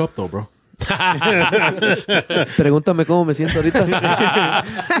your 5th cup though, bro. Pregúntame cómo me siento ahorita.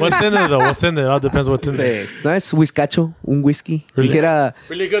 What's in there though? What's in there? It all depends what's in there. Nice whiskacho, un whisky. Really? Dijera,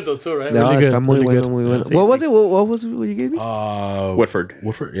 really good though too, right? No, really está good. muy really bueno, muy bueno. What was it? What was it what you gave me? Woodford.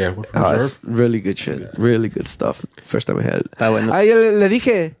 Yeah, Woodford. Oh, it's really good shit. Really good stuff. First time I had it. Está bueno. Ay, le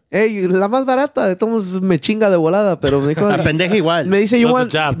dije, hey, la más barata, de todos me chinga de volada, pero me dijo, la pendeja igual. Me dice,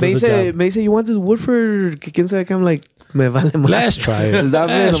 me dice, you want this Woodford? Que quién sabe qué. I'm like, me vale más. Let's try it.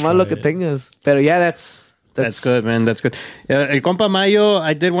 Dame nomás lo que tengas. Pero that's good, man. That's good. El compa Mayo,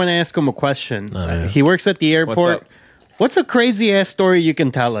 I did want to ask him a question. He works at the airport. What's a crazy ass story you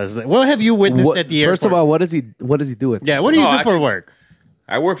can tell us? What have you witnessed at the airport? First of all, what does he do it? Yeah, what do you do for work?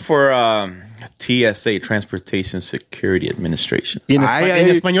 I work for TSA, Transportation Security Administration. ¿Y en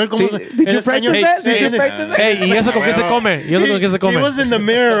español cómo se? Did you practice that? Hey, ¿y eso con qué se come? ¿Y eso con qué se come? He was in the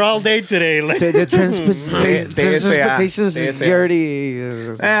mirror all day today. The Transportation Security.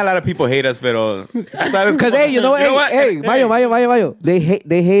 A lot of people hate us, pero because hey, you know what? Hey, Mayo. They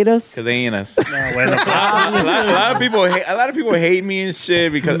hate us because they ain't us. A lot of people hate me and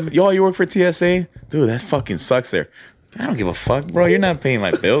shit because you work for TSA, dude. That fucking sucks there. I don't give a fuck, bro. You're not paying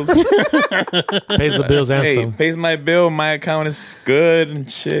my bills. Pays the bills and some. Pays my bill. My account is good and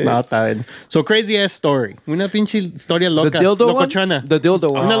shit. No, está bien. So, crazy ass story. Una pinche historia loca. The dildo locochona. One? The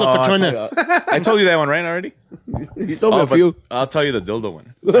dildo one. Una locochona. I told you that one, right, already? You told me a few. I'll tell you the dildo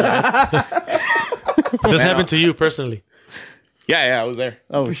one. This happened to you personally? Yeah, I was there.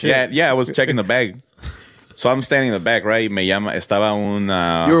 Oh, shit. Yeah, I was checking the bag. So I'm standing in the back, right? Estaba un...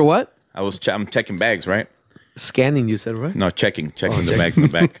 You were what? I'm checking bags, right? Scanning, you said, right? No, checking the bags in the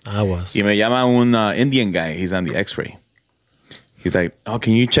back. I was. Y me llama un Indian guy. He's on the X-ray. He's like, oh,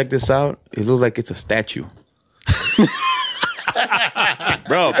 can you check this out? It looks like it's a statue.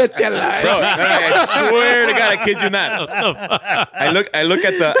 Bro, I swear to God, I kid you not. I look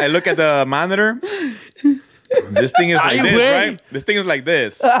at the monitor. This thing is like this, right? This thing is like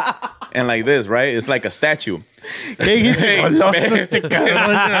this. And like this, right? It's like a statue. But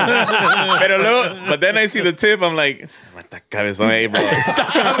then I see the tip, I'm like, mata cabezón, hey, bro.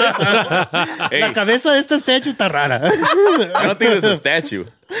 La cabeza de esta statue está rara. I don't think it's a statue.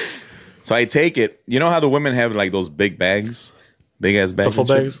 So I take it. You know how the women have like those big bags? Big ass bags. Duffel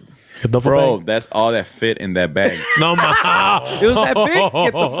bags. A duffel Bro, bag. that's all that fit in that bag. No, man. It was that big?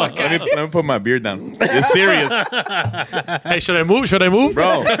 Get the fuck out. Let me put my beard down. It's serious. Hey, should I move? Should I move?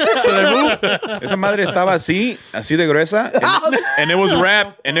 Bro, Should I move? esa madre estaba así de gruesa, and it was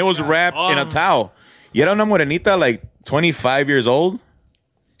wrapped, in a towel. Y era una morenita like 25 years old.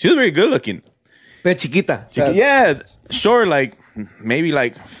 She was very good looking. Pero chiquita. O sea, Yeah, sure, like maybe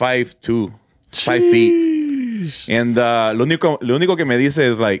like 5'2", 5 feet. And lo único que me dice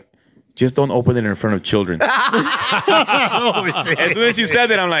is like, just don't open it in front of children. As soon as she said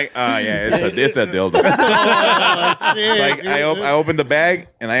that, I'm like, oh yeah, it's a dildo. So I opened the bag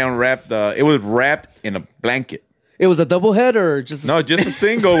and I unwrapped it was wrapped in a blanket. it was a double head or just... No, just a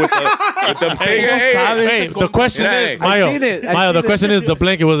single with the big. Hey, the question Hey, is, Mayo, I've seen it. I've Mayo, seen the it. question is the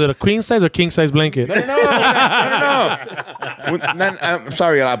blanket. Was it a queen size or king size blanket? No. I'm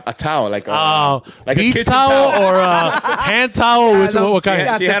sorry, a towel, like a Beach kitchen towel or a hand towel? What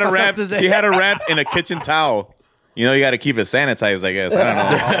kind? She had a wrap. She had a wrap in a kitchen towel. You know, you got to keep it sanitized, I guess.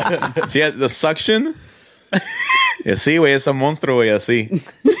 I don't know. She had the suction. Y así, güey, ese monstruo, güey, así.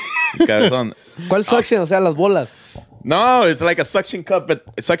 Cabezón. ¿Cuál suction? O sea, las bolas. No, it's like a suction cup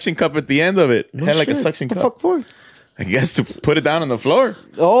at the end of it. It had like a suction What the cup. fuck for? I guess to put it down on the floor.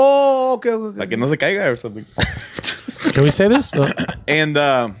 Oh, okay. Like que no se caiga or something. Can we say this? And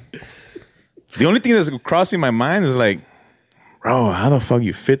the only thing that's crossing my mind is like, bro, how the fuck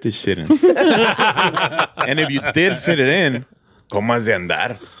you fit this shit in? And if you did fit it in, ¿cómo has de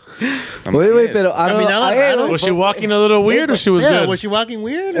andar? Wait, pero I don't Caminaba know. raro. Was she walking a little weird or she was Yeah, good? was she walking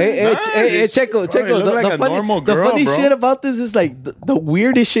weird? Hey, Checo. Bro, you look like a normal girl, the funny bro. shit about this is like the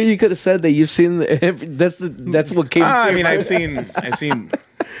weirdest shit you could have said that you've seen. That's what came. I through mean, my- I've seen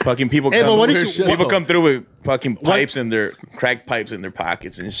fucking people Hey, but come, what is she- people come through with fucking pipes in their crack pipes in their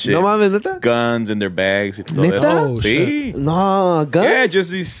pockets and shit. No mames, neta. Guns in their bags. Y todo Neta? eso. Oh, Sí. No, guns. Yeah,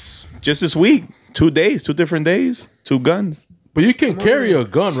 just this week, 2 days, 2 different days, 2 guns. But you can carry a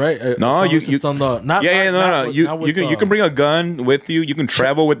gun, right? No, As long you- as it's on the not. Yeah, not no. with- You not with, can you can bring a gun with you. You can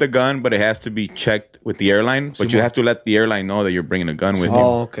travel with the gun, but it has to be checked with the airline. But you have to let the airline know that you're bringing a gun with you.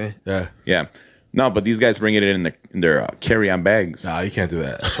 Oh, okay. Yeah. Yeah. No, but these guys bring it in their carry-on bags. Nah, you can't do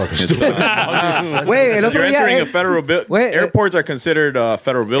that. That's fucking stupid. Wait, el otro You're día. entering a federal building. Wait, Airports are considered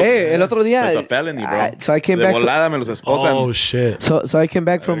federal buildings. Hey, el otro día. It's a felony, bro. So I came De back. volada me los esposan. Oh shit! So I came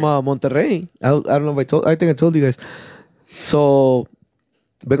back from Monterrey. I don't know if I think I told you guys. So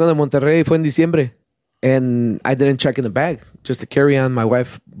vengo de Monterrey, fue en diciembre, and I didn't check in the bag, just to carry on.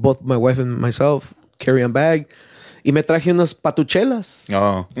 Both my wife and myself, carry on bag. Y me traje unos patuchelas.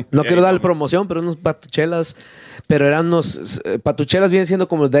 Oh. No Yeah, quiero you darle told me. promoción, pero unos patuchelas. Pero eran unos... patuchelas vienen siendo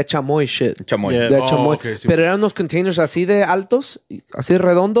como de chamoy shit. Chamoy. Yeah. De Oh, chamoy. okay, sí. Pero eran unos containers así de altos, así de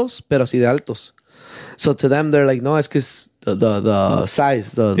redondos, pero así de altos. So to them, they're like, no, es que es the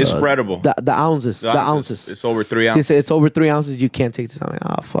size. It's spreadable. The ounces. The The ounces. ounces. It's over 3 They ounces. say it's over 3 ounces, you can't take this. I'm like,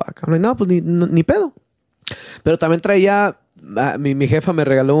 oh, fuck. I'm like, no, pues ni pedo. Pero también traía... Mi jefa me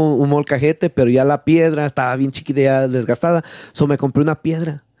regaló un molcajete, pero ya la piedra estaba bien chiquita, ya desgastada. So me compré una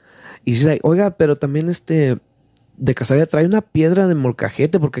piedra. Y dice, like, oiga, pero también de casualidad trae una piedra de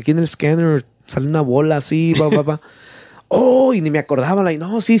molcajete, porque aquí en el scanner sale una bola así, va. Oh, y ni me acordaba. Like,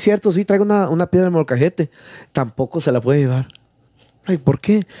 no, sí, cierto, sí, traigo una piedra de molcajete. Tampoco se la puede llevar. Like, ¿por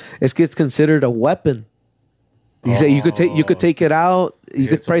qué? Es que it's considered a weapon. Dice, you could take it out, you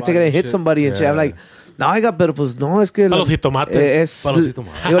could Hit probably take it and hit somebody somebody and and shit. shit. I'm like, no, oiga, pero pues no, es que... Palos y tomates. Palos y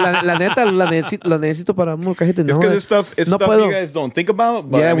tomates. Digo, la neta, la necesito para un molcajete. It's No, because it's no stuff puedo. you guys don't think about.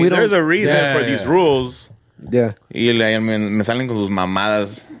 But Yeah, I we mean, don't- there's a reason Yeah, for these yeah. rules. Yeah. Y me salen con sus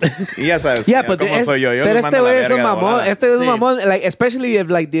mamadas. Y ya sabes Yeah, ya but cómo soy yo. Yo pero los mando a la güey es un verga de mamón. volada. Este güey es un mamón. Like, especially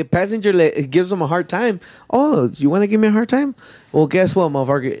if like the passenger gives him a hard time. Oh, you want to give me a hard time? Well, guess what,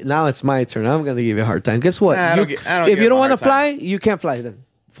 motherfucker? Now it's my turn. I'm gonna give you a hard time. Guess what? Nah, I don't You- gi- I don't if give you don't him a want to hard fly, you can't fly then.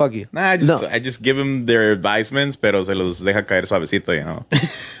 Fuck you. Nah, I just give them their advisements, pero se los deja caer suavecito, you know.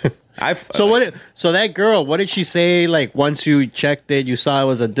 So that girl, what did she say? Like once you checked it, you saw it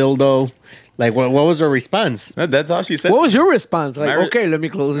was a dildo. Like what was her response? That's all she said. What was your response? Like, My- okay, let me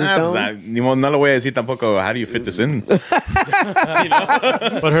close this Nah, pues, down. no lo voy a decir tampoco. How do you fit this in? But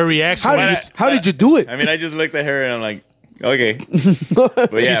her reaction. How did you do it? I mean, I just looked at her and I'm like, okay.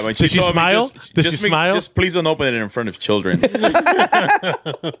 But yeah, when she Did she told me, smile? Did she smile? Just please don't open it in front of children.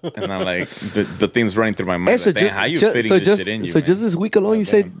 And I'm like, the thing's running through my mind. Hey, Like, damn, how you fitting this shit in you? so man? just this week alone, you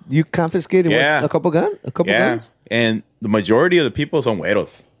said you confiscated Yeah. a couple guns? Yeah, and the majority of the people son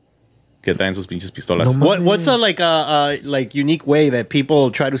güeros que traen sus pinches pistolas. What's a like unique way that people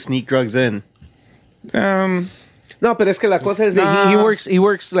try to sneak drugs in? No, pero es que la cosa es that he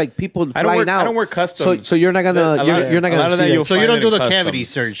works like people flying out. I don't work customs. So you're not gonna you're not gonna see it. So you don't do the customs. cavity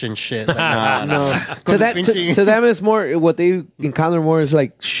search and shit. Like, No. To them it's more what they encounter more is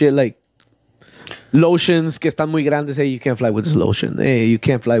like shit like lotions que están muy grandes. Hey, you can't fly with this lotion. Hey, you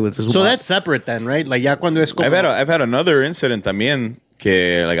can't fly with this. so that's separate then, right? Like ya cuando es como... I've had another incident también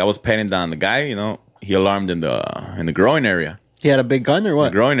que like I was patting down the guy, you know, he alarmed in the groin area. He had a big gun or what?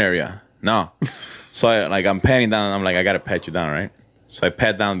 The groin area. No. So I'm patting down. I'm like, I gotta pat you down, right? So I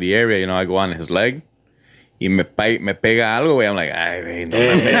pat down the area. You know, I go on his leg. Y me pega algo, güey. I'm like, ay, güey, no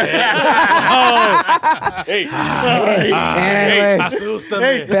me Hey,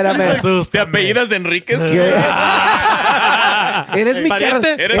 Asústame. espérame. ¿Te apellidas Enríquez? Eres mi carnal.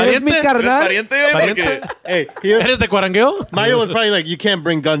 ¿Eres pariente, güey? Porque... Hey, ¿Eres de Cuarangueo? Mayo was probably like, you can't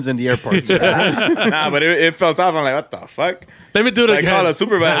bring guns in the airport. Nah, but it felt off. I'm like, what the fuck? Let me do it I again. call a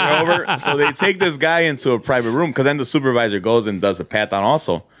supervisor over. So they take this guy into a private room because then the supervisor goes and does the pat down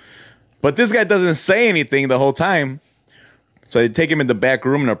also. But this guy doesn't say anything the whole time. So they take him in the back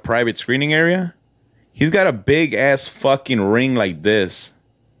room in a private screening area. He's got a big ass fucking ring like this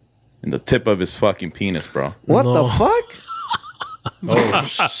in the tip of his fucking penis, bro. What the fuck? Oh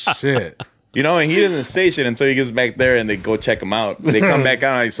shit! You know, and he doesn't say shit until he gets back there and they go check him out. They come back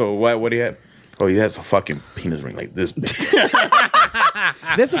out like, so what do you have? Oh, he has a fucking penis ring like this big.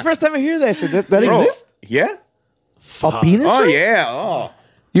 That's the first time I hear that shit. That Bro, exists? yeah? A penis Oh, ring? yeah. Oh.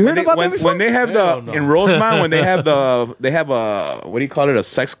 You heard about that before? When they have in Rosemont, when they have a what do you call it, a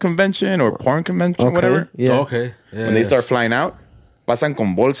sex convention or porn convention, whatever. Yeah. Okay. Yeah, When they start flying out, pasan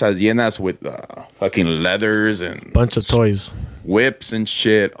con bolsas llenas with fucking leathers and Bunch of toys. whips and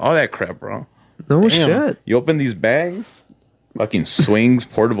shit, all that crap, bro. No Damn. shit. You open these bags, fucking swings,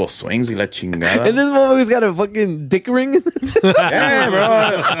 portable swings, y la chingada. And this motherfucker's got a fucking dick ring. Yeah,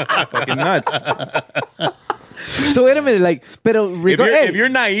 bro, fucking nuts. So wait a minute, like, pero If you're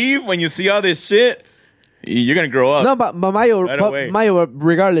naive when you see all this shit, you're gonna grow up. no, but Mayo, Right away. Mayo,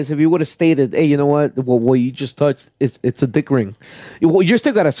 regardless, if you would have stated, hey, you know what, what you just touched, it's a dick ring. You're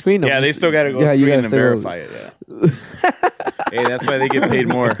still got to screen them. Yeah, they still gotta go Yeah, you screen gotta and still- verify it. Yeah. Hey, that's why they get paid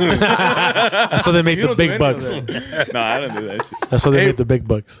more. That's how they make You the don't do big any of bucks. that. No, I don't do that shit. That's how they Hey. make the big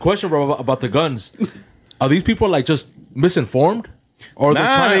bucks. Question, bro, about the guns. Are these people like just misinformed, or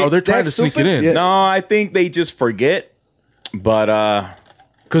Nah, they're trying to that's sneak it stupid. in? Yeah. No, I think they just forget. But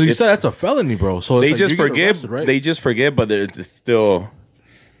Because you It's- said that's a felony, bro. So it's they like just you get forget. arrested, right? They just forget, but it's still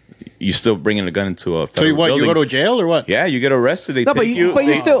you still bringing a gun into a So federal you what? You building. go to jail or what? Yeah, you get arrested. They No, take but you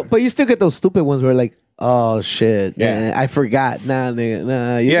they- still get those stupid ones where like, oh shit, Yeah. I forgot. Nah, nigga,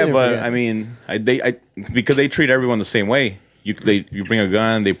 nah. You Yeah, didn't but forget. I mean, because they treat everyone the same way. You bring a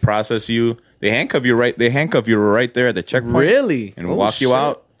gun, they process you, they handcuff you right there at the checkpoint. Really? And Oh, walk you shit.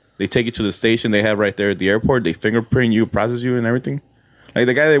 out. They take you to the station they have right there at the airport. They fingerprint you, process you, and everything. Like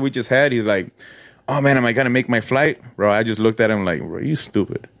the guy that we just had, he's like, "Oh man, am I gonna make my flight, bro?" I just looked at him like, "Bro, you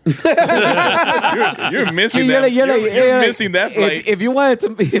stupid. you're missing that. You're missing that flight." If you wanted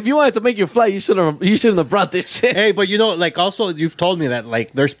to make your flight, you shouldn't have brought this shit. Hey, but you know, like also you've told me that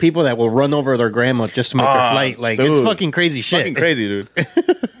like there's people that will run over their grandma just to make their flight. Like it's dude. fucking crazy shit. Fucking crazy, dude.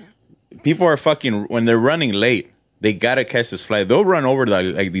 People are fucking when they're running late. They gotta catch this flight. They'll run over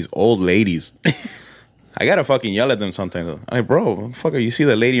like these old ladies. I gotta fucking yell at them sometimes. I'm like, bro, what the fuck, you see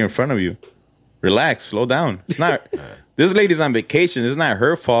the lady in front of you? Relax, slow down. It's not. This lady's on vacation. It's not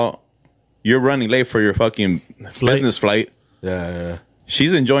her fault. You're running late for your fucking business flight. yeah.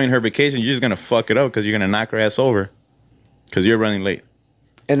 She's enjoying her vacation. You're just gonna fuck it up because you're gonna knock her ass over because you're running late.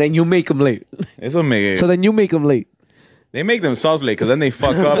 And then you make them late. It's amazing. So then you make them late. They make themselves late because then they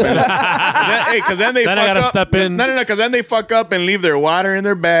fuck up. Because then they Then fuck I gotta up. step in. No, because then they fuck up and leave their water in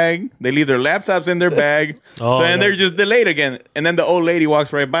their bag. They leave their laptops in their bag. Oh, so then yeah. they're just delayed again. And then the old lady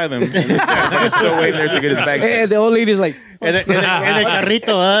walks right by them. And this guy's still waiting there to get his bag. And the old lady's like, En el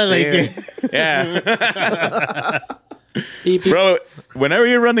carrito, huh? Like, Yeah. Bro, whenever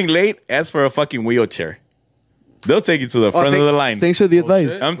you're running late, ask for a fucking wheelchair. They'll take you to the front of the line. Thanks for the advice.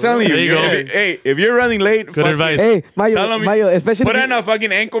 shit. I'm telling you. There you you're- go. Hey, if you're running late, Good fucking advice. Hey, tell them, Mayo, especially put if on you- a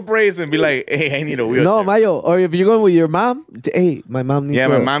fucking ankle brace and be like, hey, I need a wheelchair. No, Mayo, or if you're going with your mom, hey, my mom needs. Yeah,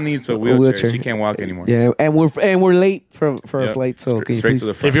 my mom needs a wheelchair. She can't walk anymore. Yeah, and we're late for a Yep. flight, so can you Straight please? to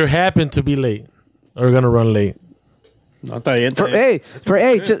the front. If you happen to be late or gonna run late, no, está bien, está For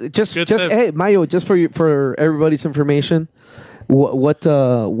bien. just Good tip. hey, Mayo, just for everybody's information, what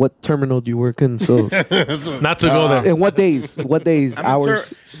terminal do you work in? So, not to go there. and what days? What days? I'm in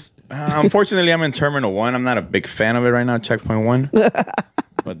Hours? Unfortunately, I'm in Terminal 1. I'm not a big fan of it right now, Checkpoint 1.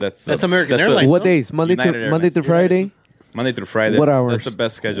 But that's American that's Airlines. What no? days? Monday United through Monday Airlines. through Friday. Monday through Friday. What hours? That's the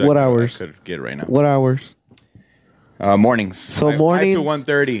best schedule What I hours? could get right now. What hours? Mornings. So mornings 5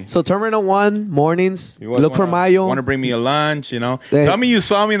 to 1:30. So Terminal 1 mornings. You guys Look for Mayo. Want to bring me a lunch? Yeah. Tell me you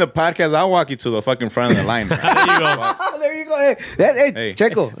saw me in the podcast. I'll walk you to the fucking front of the line. There you go. There you go. Hey, Hey.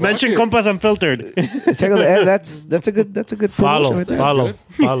 Checo. Mention Compas Unfiltered. Checo. That's a good promotion right there.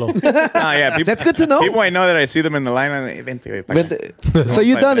 Follow. Yeah, people, That's good to know. People I know that I see them in the line and they, vente, güey, pa' acá. So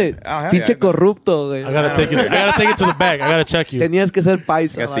you done it. Oh, hell Pinche yeah. corrupto, güey. I gotta take it to the back. I gotta check you. Tenías que ser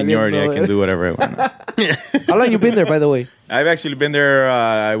paisa. Got seniority. I can do whatever I want. How long you been there, by the way? I've actually been there.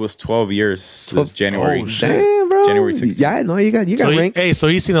 I was 12 years this January. Oh, shit. Damn, bro. January 16th. Yeah, no, you got rank. So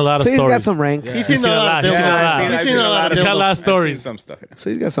he's seen a lot of So he's stories. got some rank. He's He's seen a lot. He's seen a lot. He's seen a lot of He's got a lot of I've seen stories. some stuff. So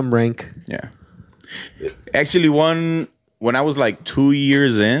he's got some rank. Yeah. Actually, when I was like 2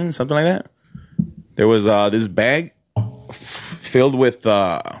 years in, something like that, there was this bag filled with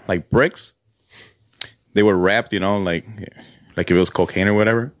like bricks. They were wrapped, like if it was cocaine or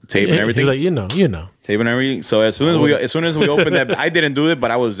whatever, tape and everything. He's like, you know. Tape and everything. So as soon as we opened that, I didn't do it,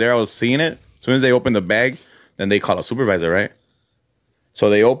 but I was there. I was seeing it. As soon as they opened the bag, then they call a supervisor, right? So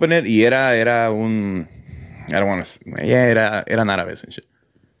they opened it, y era un, I don't want to, yeah, eran árabes and shit.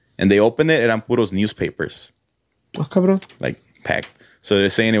 And they opened it, eran puros newspapers, Oh, cabrón. like packed. So they're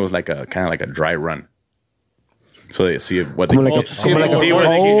saying it was like a kind of like a dry run. So they see what they Como can like get, a- como like a- see what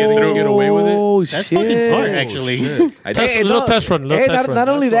they can get through. Get away with it? Oh, That's shit. fucking smart, actually. I Test- did- a little test run. Hey, Test run. not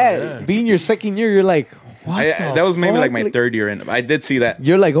only That's that, right, yeah. being your second year, you're like, what that was maybe like my fuck? third year in. I did see that.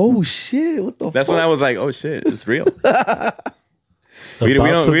 You're like, oh shit, what the That's fuck? when I was like, oh shit, it's real. It's we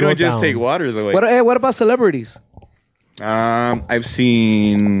about to don't go just down. take waters away. What about celebrities? I've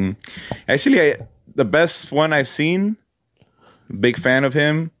seen actually the best one I've seen. Big fan of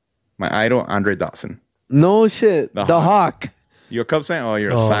him. My idol, Andre Dawson. No shit. The The Hawk. Hawk. You're a Cubs fan? Oh,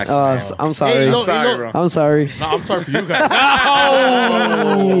 you're a Sox fan. I'm sorry. Hey, look, Sorry, look. bro. I'm sorry. No, I'm sorry for you guys.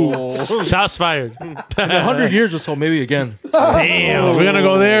 Shots fired. In 100 years or so, maybe again. Damn, we're gonna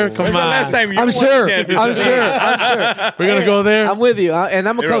go there. Come When's the on. last time you I'm won sure. a championship? I'm sure. We're gonna go there. I'm with you. And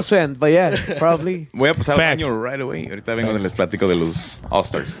I'm a You're Cubs fan, but yeah, probably. Voy a pasar el Facts. año right away. Ahorita vengo les platico de los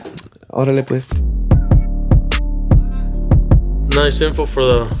All-Stars. Órale, pues. Nice info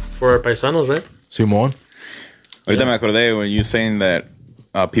for our paisanos, right? Simón. Ahorita me acordé when you saying that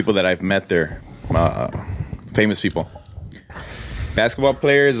people that I've met there, famous people. Basketball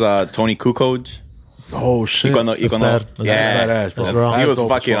players, Tony Kukoc. Oh, shit. Y That's cuando, bad. That's yeah, badass, bro. That's wrong. he was That's dope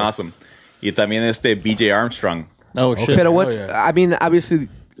fucking as fuck. awesome. Y también BJ Armstrong. Oh, shit. Pero what's, yeah. I mean, obviously,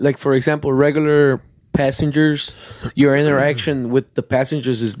 like, for example, regular passengers, your interaction with the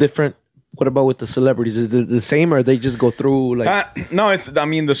passengers is different. What about with the celebrities? Is it the same or they just go through, like, No,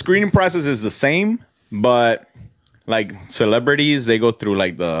 the screening process is the same, but like celebrities, they go through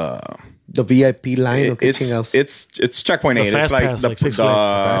like the the VIP line? Okay, it's checkpoint The 8. fast It's like pass, the, like Six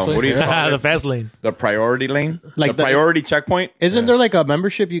Flags. what do you call the it? fast lane. The priority lane, Like the the- priority checkpoint. Isn't there like a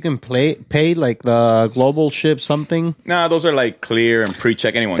membership you can pay like the global ship something? Nah, those are like clear and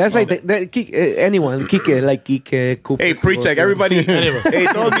pre-check. Anyone? That's like anyone. Kike, like Kike, Cooper. Hey, pre-check, everybody. Hey,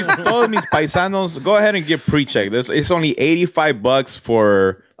 todos mis paisanos, go ahead and get pre-check. It's only $85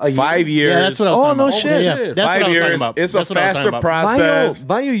 for year? 5 years. Yeah, that's what I was Oh, talking no about. shit. Yeah, Shit. that's what 5 I was years. talking about. It's a That's what I was faster talking about. process.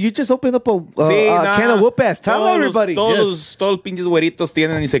 Bayo, you just opened up a Sí, nah. can of whoop ass. Tell everybody. Todos los pinches güeritos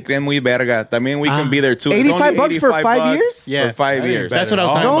tienen y se creen muy verga. También we can be there too. It's $85 only for 5 $85 years? Yeah. For 5 years. That's what I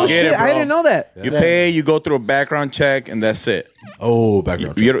was talking No about. Get shit, it, bro. I didn't know that. You pay, you go through a background check, and that's it. Oh,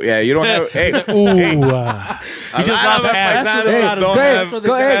 background. You don't have. Hey, Ooh, you just lost half. don't have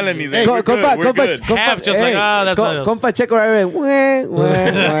Go ahead. felonies. Hey, Hey, we're good. We're good. Half just like, that's not us. Compa Checo right away.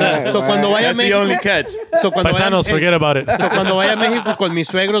 So cuando vaya a That's the México, only catch. so cuando Paisanos, vaya, forget about it. so cuando vaya a México con mis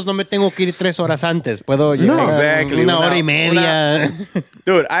suegros no me tengo que ir 3 horas antes. Puedo llegar Exactly. una hora y media.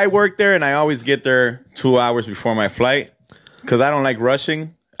 Dude, I work there, and I always get there 2 hours before my flight because I don't like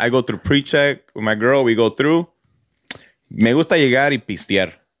rushing. I go through pre-check with my girl. We go through. Me gusta llegar y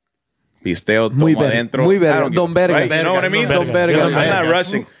pistear. Pisteo, tomo Muy verga, adentro. muy I verga. don't Don give- vergas. right? You know what I mean? Don vergas. I'm not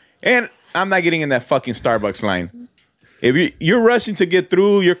rushing. And I'm not getting in that fucking Starbucks line. If you're rushing to get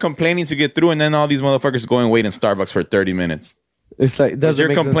through, you're complaining to get through, and then all these motherfuckers go and wait in Starbucks for 30 minutes. It's like, Because doesn't you're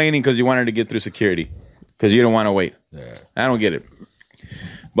make sense. complaining because you wanted to get through security. Because you don't want to wait. Yeah. I don't get it.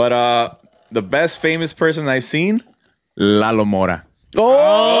 But the best famous person I've seen, Lalo Mora.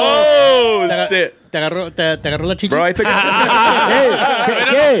 Oh, shit. ¿Te agarró la chicha? Bro, I took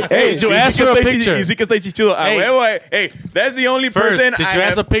Hey, did you ask her a picture? You see que estoy chichudo. A Hey. huevo, hey, that's the only First, person did you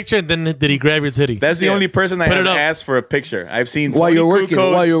ask a picture and then did he grab your titty? That's the only person I Put have it up. asked for a picture. I've seen While Tony you're working,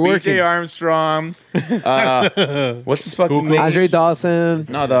 Kukoc, while you're working. BJ Armstrong. What's his fucking name? Andre Dawson,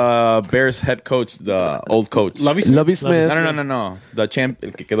 No, the Bears head coach, the old coach. Lovey Lovey Smith. No. The champ,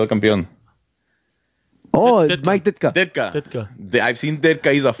 el que quedó campeón. Oh, Ditka. Mike Ditka. Ditka. I've seen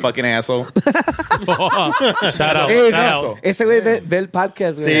Ditka. He's a fucking asshole. Shout out. Hey, shout no, out. ese güey ve el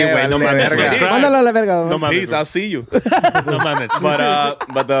podcast, güey. Sí, güey, no mames. Subscribe. Mándalo a la verga. No mames. Please, I'll see you. No mames. Para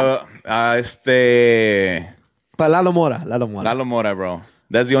Lalo Mora. Lalo Mora, bro.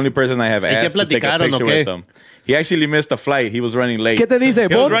 That's the only person I have ¿Y qué asked to take a platicaron, picture o qué? with him. He actually missed a flight. He was running late. ¿Qué te dice?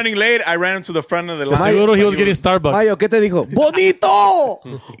 He was running late. I ran him to the front of the line. Seguro he was getting Starbucks. Mayo, ¿qué te dijo? ¡Bonito!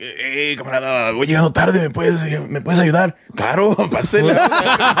 Hey, camarada, voy llegando tarde. ¿Me puedes ayudar? Claro,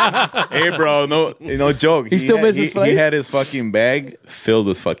 pásela. Hey, bro, no joke. He still missed his flight? He had his fucking bag filled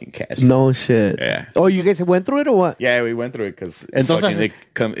with fucking cash. No shit. Yeah. Oh, you guys went through it or what? Yeah, we went through it because Entonces,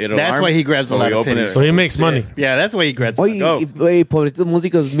 that's why he grabs a lot of titties. So he makes money. Yeah, that's why he grabs. Oye, Go. güey, pobrecitos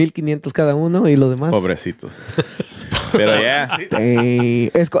músicos, 1,500 cada uno y lo demás. Pobrecito. Pero yeah.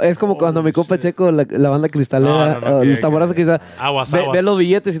 Es como cuando mi compa Checo, la banda cristalera, No, los tamborazos que Aguas. ve los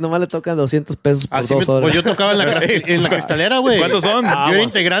billetes y nomás le tocan 200 pesos por Así 2 horas. pues yo tocaba en la cristalera, güey. ¿Cuántos son? Yo era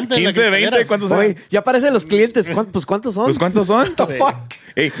integrante en la 15, cristalera. 20, ¿cuántos son? Güey, ya aparecen los clientes. ¿Cuántos son? Pues ¿cuántos son? What the fuck?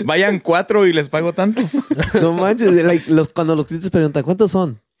 Hey, vayan 4 y les pago tanto. No manches, cuando los clientes preguntan, ¿cuántos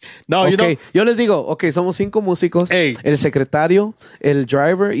son? No, Ok, you know, yo les digo, ok, somos 5 músicos, Ey. el secretario, el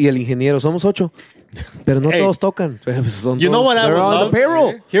driver y el ingeniero. Somos 8. Pero no Ey. todos tocan. Son you know todos- what I they're would on love? the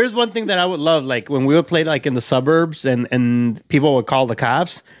payroll. Here's one thing that I would love, like when we would play like in the suburbs and people would call the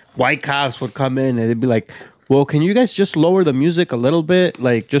cops, white cops would come in and they'd be like, well, can you guys just lower the music a little bit?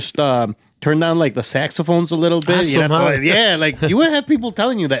 Like just turn down like the saxophones a little bit. Ah, madre. Yeah, like you would have people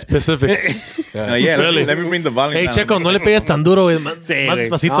telling you that. Specifics. Yeah, Really? let me bring the volume Hey, down. Checo, no le pegues tan duro, güey. Más Sí, güey.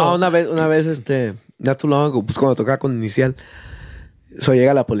 despacito. No, una vez, not too long ago, pues cuando tocaba con Inicial,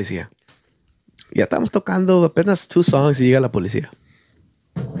 llega la policía. Ya estamos tocando apenas 2 songs y llega la policía.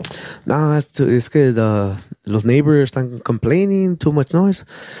 No, es que los neighbors están complaining, too much noise.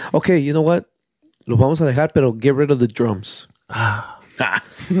 Okay, you know what? Los vamos a dejar, pero get rid of the drums.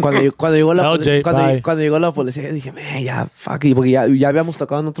 Cuando llegó la LJ, bye. cuando llegó la policía dije, man, ya, fuck it, porque ya habíamos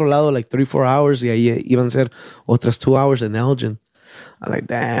tocado en otro lado like 3-4 hours y ahí iban a ser otras 2 hours en Elgin. I'm like,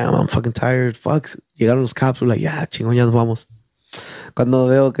 damn, I'm fucking tired. Fuck. Llegaron los cops, we're like, ya, chingón, ya nos vamos. Cuando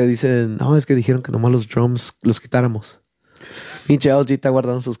veo que dicen, no, es que dijeron que nomás los drums los quitáramos. Pinche LG está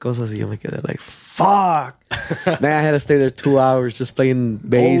guardando sus cosas y yo me quedé like, fuck. Man, I had to stay there 2 hours just playing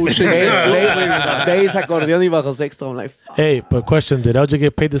bass. Bass, acordeón y bajo sexto. I'm like, fuck. Hey, but question, did LJ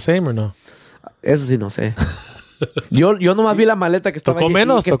get paid the same or no? Eso sí no sé. Yo nomás vi la maleta que estaba ¿Tocó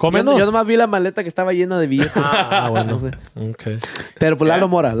menos? ¿Tocó menos? Yo nomás vi la maleta que estaba llena de billetes. bueno. No sé. Okay. Pero pues Lalo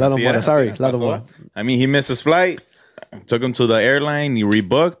Mora, Así era, sorry, así Lalo pasó. Mora. I mean, he missed his flight. Took him to the airline. He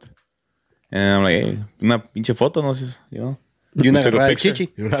rebooked. And I'm like, hey, una pinche foto, no sé, you know. Y una We took a agarrada de picture.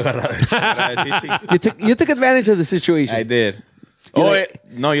 chichi. You took advantage of the situation. I did. Oh,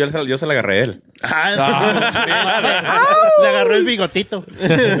 no, yo se la agarré a él. Le agarró el bigotito.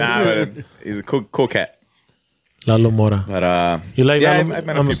 Nah, but he's a cool cat. Lalo Mora. But You like yeah, Lalo, I've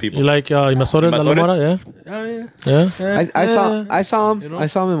met a few people. You like Invasores, Lalo Invasores? Mora? Yeah. Yeah. I saw him. I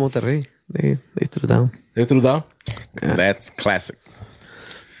saw him in Monterrey. They threw down. They threw down. That's classic.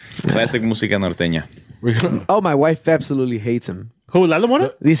 Classic música norteña. Oh, my wife absolutely hates him. Who, Lalo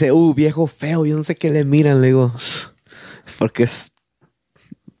Mora? Dice, viejo feo. Yo no sé qué le miran. Le digo, porque es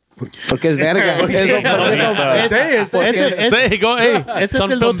verga. Say, go, hey. Ese es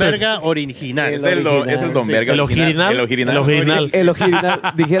el Don Verga original. Es el Don Verga. El original. El original. El original. El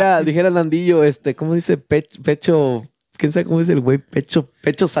original. Dijera Nandillo, ¿cómo dice? Pecho. ¿Quién sabe cómo dice el güey? Pecho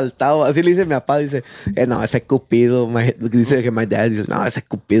saltado. Así le dice mi papá. Dice, no, ese Cupido. Dice que my dad dice, no, ese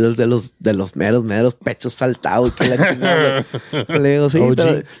Cupido es de los meros pechos saltados. Que la chingada. Le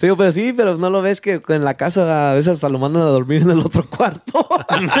digo, sí, pero no lo ves que en la casa a veces hasta lo mandan a dormir en el otro cuarto.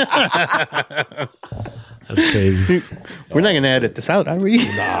 That's crazy. We're not going to edit this out, are we?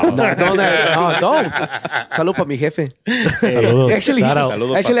 No, don't. Salud para mi jefe. Saludos. Actually, Shout out.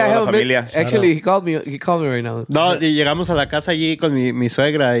 Saludos actually, para I toda have la familia. Actually, he called me right now. No, y llegamos a la casa allí con mi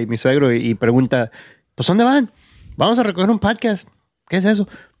suegra y mi suegro y pregunta, pues ¿dónde van? Vamos a recoger un podcast. ¿Qué es eso?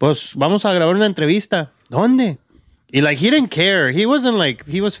 Pues vamos a grabar una entrevista. ¿Dónde? Y like, he didn't care. He wasn't like,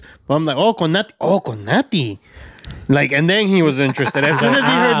 I'm like, con Nati. Like, and then he was interested. As soon as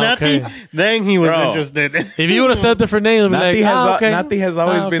he heard Nati, okay. then he was Bro. interested. If you would have said different names, I'd be Nati like, Nati has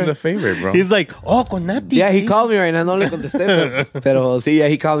always been the favorite, bro. He's like, con Nati. Yeah, he called me right now. No le contesté, pero sí, yeah,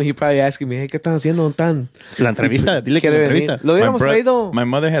 he called me. He probably asking me, hey, ¿qué están haciendo tan? La entrevista, dile que la ¿Quiere venir? entrevista. Lo hubiéramos traído. My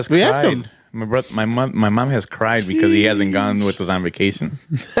mother has We asked him. cried. My mom has cried because he hasn't gone with us on vacation.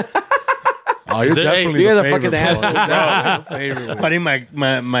 Oh, you're Is it- hey, definitely you the guys are fucking favorite, bro. assholes. The favorite, bro. Putting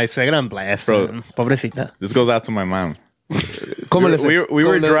my suegra on blast. Bro. Man. Pobrecita. This goes out to my mom. We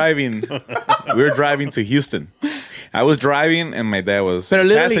were driving. We were driving to Houston. I was driving and my dad was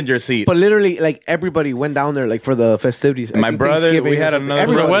passenger seat. But literally, like everybody went down there, like for the festivities. My brother, we had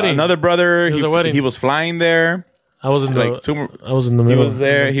another brother. He was flying there. I was in the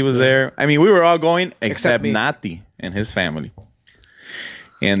middle. He was there. I mean, we were all going except Nati and his family.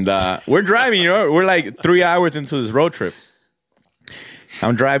 And we're driving. We're like 3 hours into this road trip.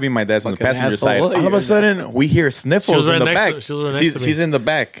 I'm driving. My dad's on the passenger side. All of a sudden, we hear sniffles in the back. She's in the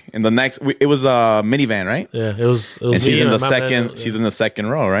back. In the next, it was a minivan, right? Yeah, it was. And she's in the second. She's in the second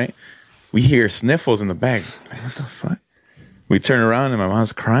row, right? We hear sniffles in the back. Like, what the fuck? We turn around and my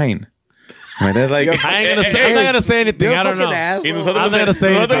mom's crying. My dad like, I'm not gonna say anything. I don't know. Y nosotros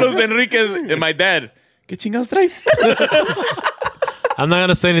Los Enriquez and my dad. ¿Qué chingados traes? I'm not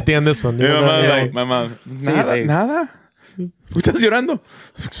gonna say anything on this one. My mom, nada. ¿Por qué estás llorando?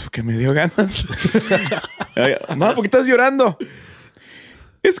 Que me dio ganas. Mamá, ¿por qué estás llorando?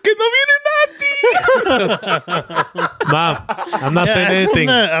 Es que no viene Nati. Mom, I'm not saying anything.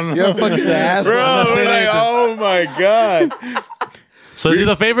 You're a fucking ass. Bro, we're like, oh my God. So is he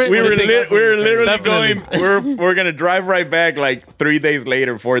the favorite? We were literally going. We're gonna drive right back like 3 days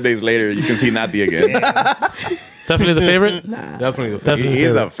later, 4 days later. You can see Nati again. Definitely the favorite. Definitely the favorite.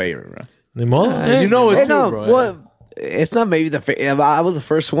 He's a favorite, bro. Ni modo. You know it too, bro. Well, it's not maybe the I was the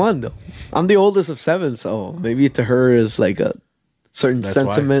first one though. I'm the oldest of 7, so maybe to her is like a certain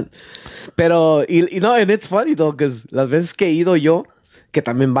sentiment. Pero and it's funny though, because las veces que he ido yo, que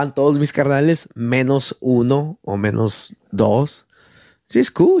también van todos mis carnales, menos uno o menos dos. She's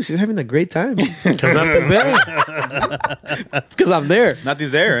cool. She's having a great time. Because Nati's there. Because I'm there.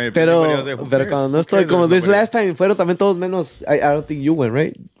 Nati's there. Pero cuando no estoy, como this last time, fueron también todos menos. I don't think you went,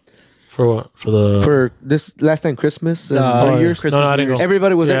 right? For what? For this last time, Christmas and New Year's. No, I didn't go.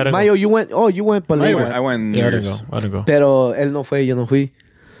 Everybody was there. Mayo, you went. Oh, you went. I went New Year's. I didn't go. Pero él no fue, yo no fui.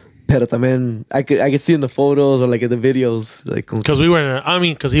 Pero también, I could see in the photos or like in the videos. Because we were in there. I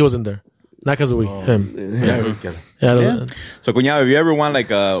mean, because he wasn't there. Not because of him. Yeah. So, cuñado, if you ever want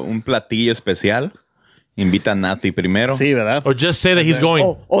like un platillo especial, invita a Nati primero. Sí, ¿verdad? Or just say that he's going.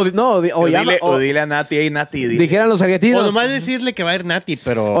 O dile a Nati, hey, Nati. Dijeran los argentinos. O nomás decirle que va a ir Nati,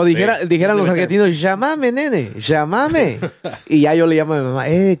 pero... O dijeran los argentinos, llámame, nene, llámame. Y ya yo le llamo a mi mamá,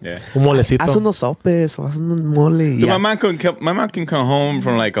 un molecito. Haz unos sopes o haz un mole. My mom can come home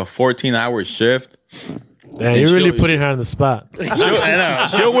from like a 14-hour shift. Damn, you're really putting her on the spot.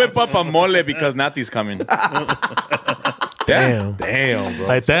 She'll whip up a mole because Nati's coming. Damn, bro.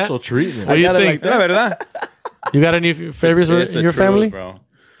 Like that? Special treatment. What do you think? La verdad. You got any favorites in your family? Bro.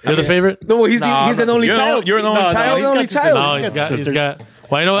 You're the favorite? No, he's an only child. You're the only child? He's the only child. No, he's got.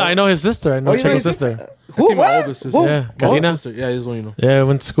 Well, I know his sister. I know Checo's sister. Who? My older sister. Yeah, Karina. Yeah, he's the one you know. Yeah, I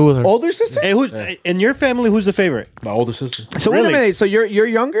went to school with her. Older sister? Hey, in your family, who's the favorite? My older sister. So wait a minute. So you're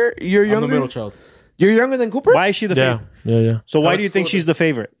younger? You're younger? I'm the middle child. You're younger than Cooper? Why is she the favorite? Yeah. So why do you think she's the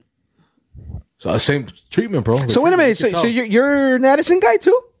favorite? So same treatment, bro. So wait a minute. So you're an Addison guy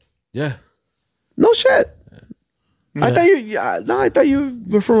too? Yeah. No shit. Yeah. I thought you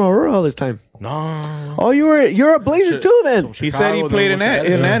were from Aurora all this time. No. Oh, you're a Blazer too then. He said he played in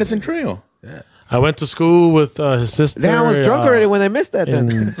Addison Trail. Yeah. I went to school with his sister. Damn, I was drunk already when I missed that. Then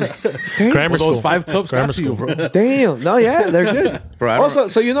grammar school. Those 5 clubs got to you, bro. Damn. No, yeah, they're good. Bro,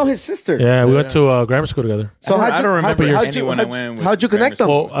 so you know his sister. Yeah, we went to grammar school together. So I don't remember anyone I went with. How'd you connect them?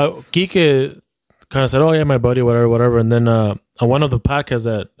 Well, Kike kind of said, "Oh yeah, my buddy, whatever." And then on one of the podcasts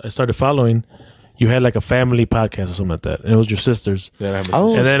that I started following, you had like a family podcast or something like that, and it was your sisters. Yeah,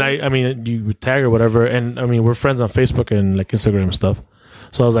 and then I mean, you tag or whatever, and I mean, we're friends on Facebook and like Instagram and stuff.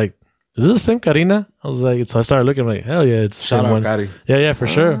 So I was like, "Is this the same Karina?" I was like, so I started looking, I'm like, hell yeah, it's the Shout same out one. Kari. Yeah, for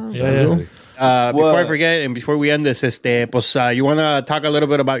sure. Yeah. Before I forget, and before we end this, pues, you want to talk a little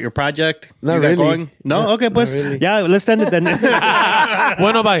bit about your project? Not you got really. Going? No? Okay, pues. really. Yeah, let's end it then.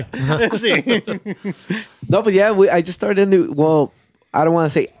 Bueno, bye. Sí. No, but yeah, I just started a new. Well, I don't want to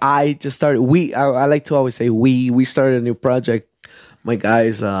say I just started. I like to always say we. We started a new project. My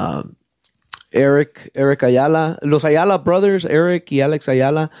guys, Eric Ayala, los Ayala brothers, Eric y Alex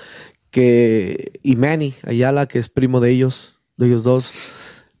Ayala, y Manny Ayala, que es primo de ellos dos.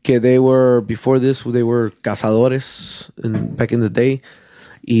 Que they were, before this, they were cazadores back in the day.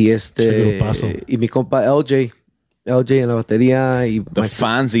 Y y mi compa LJ en la batería. Y the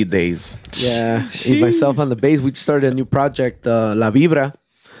fancy days. Yeah. And myself on the bass. We started a new project, La Vibra.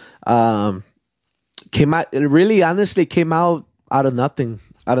 Honestly came out of nothing.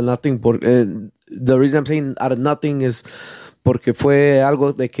 The reason I'm saying out of nothing is porque fue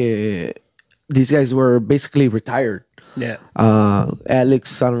algo de que these guys were basically retired. Yeah.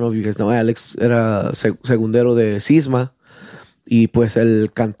 Alex, I don't know if you guys know, Alex era segundero de Cisma Y pues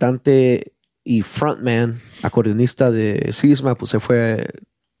el cantante y frontman, acordeonista de Cisma, pues se fue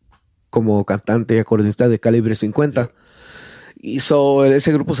como cantante y acordeonista de Calibre 50. Y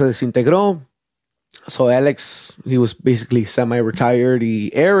ese grupo se desintegró. So Alex, he was basically semi-retired.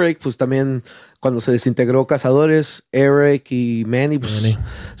 Y Eric, pues también cuando se desintegró Cazadores, Eric y Manny, pues,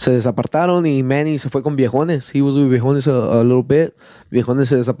 se desapartaron. Y Manny se fue con Viejones. He was with Viejones a little bit. Viejones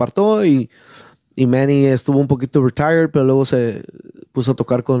se desapartó y Manny estuvo un poquito retired, pero luego se puso a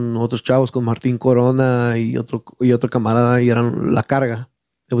tocar con otros chavos, con Martín Corona y otro camarada, y eran La Carga.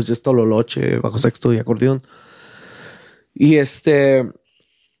 It was just Tololoche, bajo sexto y acordeón. Y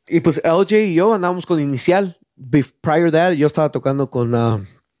pues LJ y yo andábamos con Inicial. Prior to that, yo estaba tocando con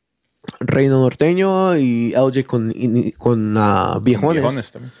Reino Norteño y LJ con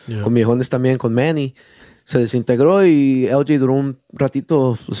Viejones. Con Viejones también, con Manny. Se desintegró y LJ duró un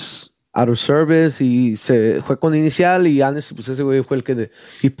ratito, pues, out of service, y se fue con Inicial. Y Anes, pues ese güey fue el que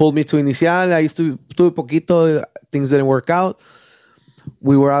he pulled me to Inicial. Ahí estuve poquito, things didn't work out.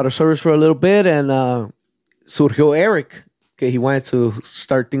 We were out of service for a little bit, and surgió Eric, que he wanted to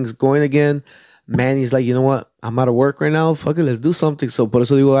start things going again. Manny's like, you know what, I'm out of work right now, fuck it, let's do something. So por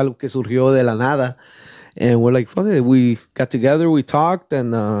eso digo algo que surgió de la nada. And we're like, fuck it, we got together, we talked,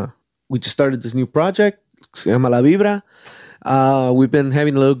 and we just started this new project. Se llama La Vibra. We've been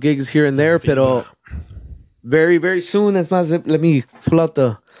having little gigs here and there, pero very, very soon. Es más, let me pull out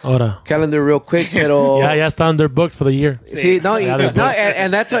the calendar real quick. Pero ya está underbooked for the year. Sí, no,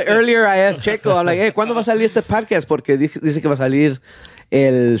 and that's why earlier I asked Checo, I'm like, hey, ¿cuándo va a salir este podcast? Porque dice que va a salir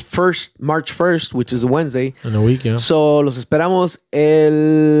el March 1st, which is a Wednesday. In a week, yeah. So los esperamos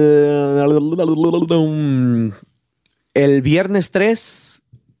el viernes 3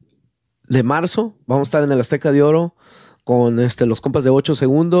 de marzo. Vamos a estar en el Azteca de Oro con los compas de 8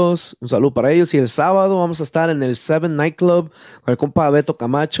 segundos. Un saludo para ellos. Y el sábado vamos a estar en el 7 Nightclub con el compa Beto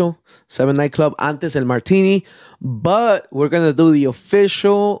Camacho. 7 Nightclub, antes el Martini. But we're going to do the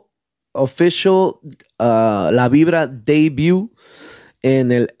official La Vibra debut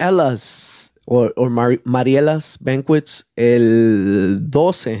en el Ella's o Marielas Banquets el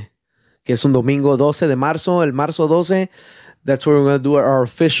 12, que es un domingo 12 de marzo. El marzo 12, that's where we're going to do our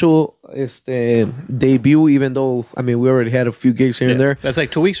official debut, even though, I mean, we already had a few gigs here and there. That's like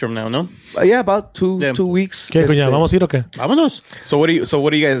 2 weeks from now, no? Yeah, about two weeks. ¿Qué, coña? ¿Vamos a ir o qué? Vámonos. So what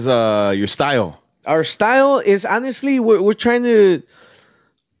do you guys, your style? Our style is, honestly, we're trying to...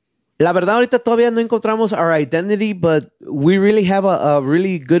 La verdad, ahorita todavía no encontramos our identity, but we really have a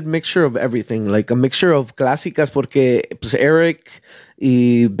really good mixture of everything. Like a mixture of clásicas, porque pues, Eric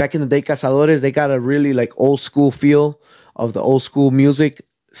y back in the day Cazadores, they got a really like old school feel of the old school music.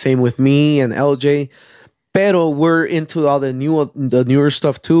 Same with me and LJ. Pero we're into all the newer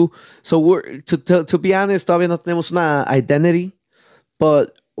stuff too. So we're to be honest, todavía no tenemos una identity,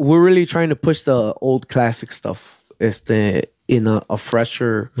 but we're really trying to push the old classic stuff. In a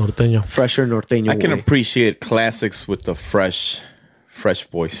fresher norteño I can way. appreciate classics with the fresh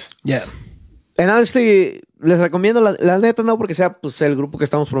voice. Yeah. And honestly, les recomiendo la neta, no porque sea pues, el grupo que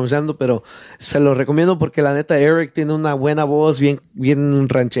estamos pronunciando, pero se lo recomiendo porque la neta Eric tiene una buena voz, bien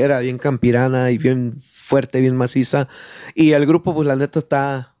ranchera, bien campirana y bien fuerte, bien maciza. Y el grupo, pues la neta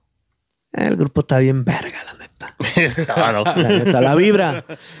está bien verga, la neta. La neta, La Vibra.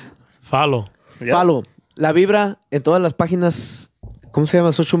 Follow. La Vibra en todas las páginas, ¿cómo se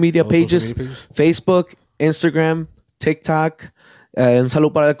llama? Social media pages. Facebook, Instagram, TikTok. Un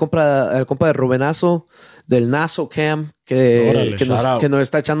saludo para el compa de Rubenazo, del Nazo Cam, que nos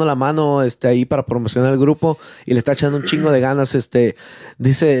está echando la mano ahí para promocionar el grupo y le está echando un chingo de ganas.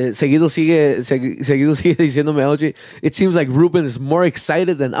 Dice, seguido sigue diciéndome, oye, it seems like Ruben is more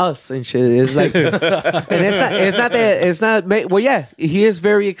excited than us and shit. It's like, and it's not, well, yeah, he is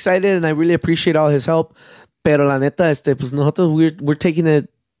very excited and I really appreciate all his help. Pero la neta, pues nosotros, we're taking it,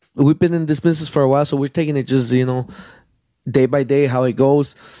 we've been in this business for a while, so we're taking it just, day by day, how it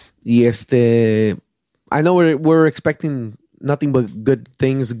goes. Y I know we're expecting nothing but good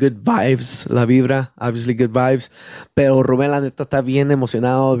things, good vibes. La Vibra, obviously good vibes. Pero Rubén, la neta, está bien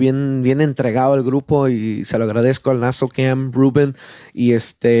emocionado, bien entregado al grupo y se lo agradezco al Nazo Cam, Ruben. Y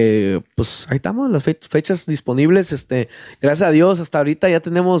pues ahí estamos, las fechas disponibles. Gracias a Dios, hasta ahorita ya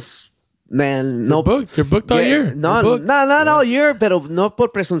tenemos... Man, no, you're booked all year. No, all year, pero no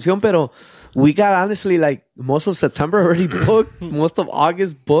por presunción, pero we got honestly like most of September already booked, most of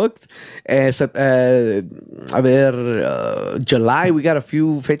August booked. July we got a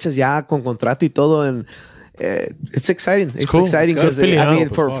few fechas ya con contrato y todo, and it's exciting. It's cool. exciting It's good because feeling, I mean,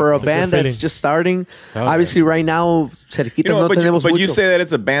 huh? for a It's a good band that's feeling. just starting, Hell obviously right now, cerquita You know, no tenemos but you mucho. say that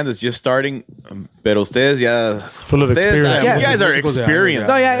it's a band that's just starting, pero ustedes ya... Full of ustedes, experience. You Yeah. guys are Músicos de años, experienced.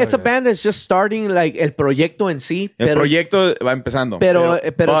 No, yeah, it's a band that's just starting, like, el proyecto en sí. El Pero, proyecto va empezando. pero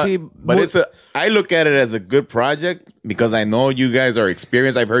but, sí, But it's a... I look at it as a good project because I know you guys are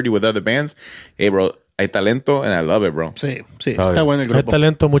experienced. I've heard you with other bands. Hey, bro, hay talento and I love it, bro. Sí, sí. Oh, Está yeah. bueno el Hay grupo.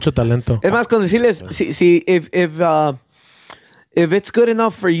 talento, mucho talento. es más, con decirles, if it's good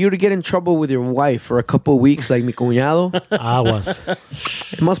enough for you to get in trouble with your wife for a couple of weeks, like mi cuñado, Aguas.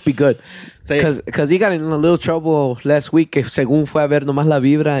 it must be good. Sí. Because he got in a little trouble last week, que según fue a ver nomás la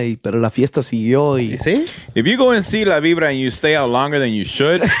vibra, pero la fiesta siguió. Y ¿Sí? If you go and see La Vibra and you stay out longer than you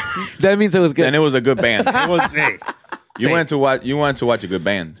should, that means it was good. then it was a good band. It was, hey. You Sí. went to watch a good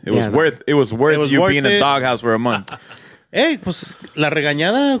band. It was Yeah, no. worth It was you worth being in it. a doghouse for a month. Hey, pues la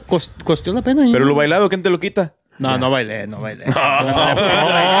regañada costó la pena. Pero lo bailado, ¿quién te lo quita? No, no bailé, no bailé.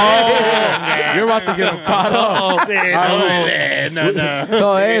 You're about to get him caught up. Sí, no bailé, no.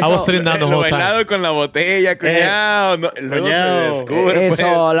 So, I was sitting down the Lo whole time. bailado con la botella, cuñado. No, luego cuñado. se descubre, pues.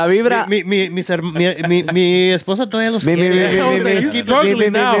 eso, la vibra. Mi esposa todavía los quiere.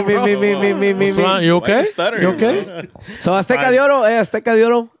 What's wrong? You Why you okay? stuttering, You okay? So, Azteca de Oro,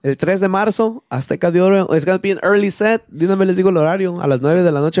 el 3 de marzo, Azteca de Oro, it's going to be an early set. Díganme, les digo el horario, a las 9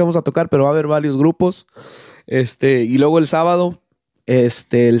 de la noche vamos a tocar, pero va a haber varios grupos. Y luego el sábado, el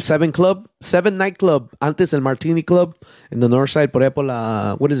Seven Night Club, antes el Martini Club, en the North Side, por ahí por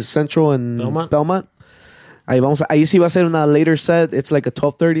la, what is it, Central and Belmont. Ahí sí va a ser una later set. It's like a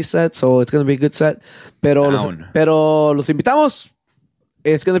 12:30 set, so it's going to be a good set. Pero los invitamos.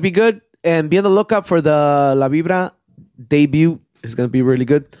 It's going to be good. And be on the lookout for the La Vibra debut. It's going to be really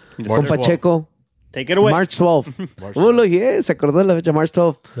good. Con Pacheco. Take it away. March 12th. Oh, look, yeah, se acordó de la fecha, March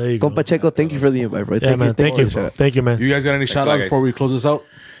 12th. There you Con go. Pacheco, thank you for the invite, bro. Yeah, man. Thank you. for the shout-out. Thank you, man. You guys got any shout a lot, outs guys. before we close this out?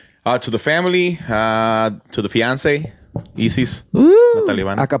 To the family, to the fiance, Isis, Natalia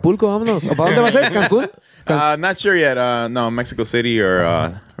Iván. Acapulco, vámonos. ¿O para dónde va a ser? ¿Cancún? Not sure yet. No, Mexico City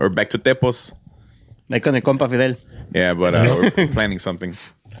or back to Tepos. Ahí con el compa Fidel. Yeah, but we're planning something.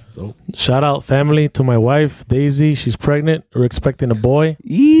 Shout out family to my wife, Daisy. She's pregnant. We're expecting a boy.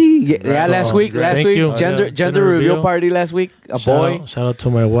 Yeah, last week. Thank you. Gender Yeah, gender reveal reveal. party last week. A boy. Shout out to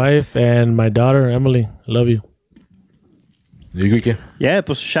my wife and my daughter, Emily. Love you. You good, Yeah,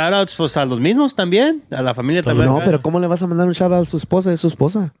 pues shoutouts pues a los mismos también, a la familia también. No, pero ¿cómo le vas a mandar un shout out a su esposa? Es su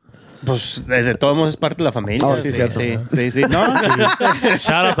esposa. Pues de todos modos es parte de la familia. Oh, sí, cierto. Sí. No,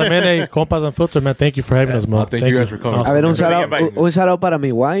 Shout out también a Compas Unfiltered, man. Thank you for having us, man. thank you guys for coming. A ver, un shout Invite me. out para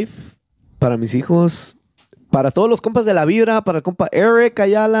mi wife, para mis hijos, para todos los compas de la Vibra, para el compa Eric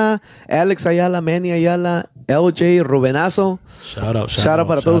Ayala, Alex Ayala, Manny Ayala, LJ, Rubenazo. Shout out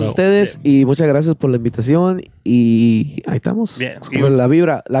Para todos ustedes y muchas gracias por la invitación y ahí estamos. Bien. Con la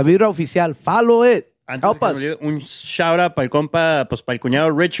Vibra oficial. Follow it. antes de Help que me us. olvide, un shout out para el compa, pues para el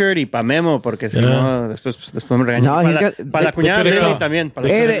cuñado Richard y para Memo, porque si no, después me regañan. No, he's para, got- para la cuñada they- Lily también. Para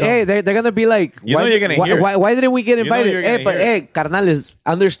la Hey, cuñada. they're gonna be like, You know you're gonna hear it. why didn't we get You know invited? you're gonna But hear it. carnales,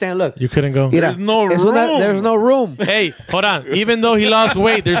 understand, look. You couldn't go. Mira, There's no es room. there's no room. Hey, hold on. Even though he lost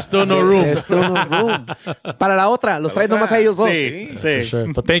weight, there's still no room. There's still no room. Para la otra, los traes nomás a ellos dos. Sí, For sí.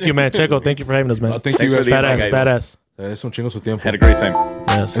 sure. But thank you, man. Checo, thank you for having us, man. Thank you Thanks for guys. the invite, Badass, guys. badass. Es un chingo su tiempo. Had a great time.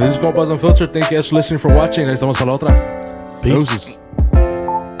 Yes. And this is Compas Unfiltered. Thank you guys for listening, for watching. Ahí estamos para la otra. Peace. Deuces.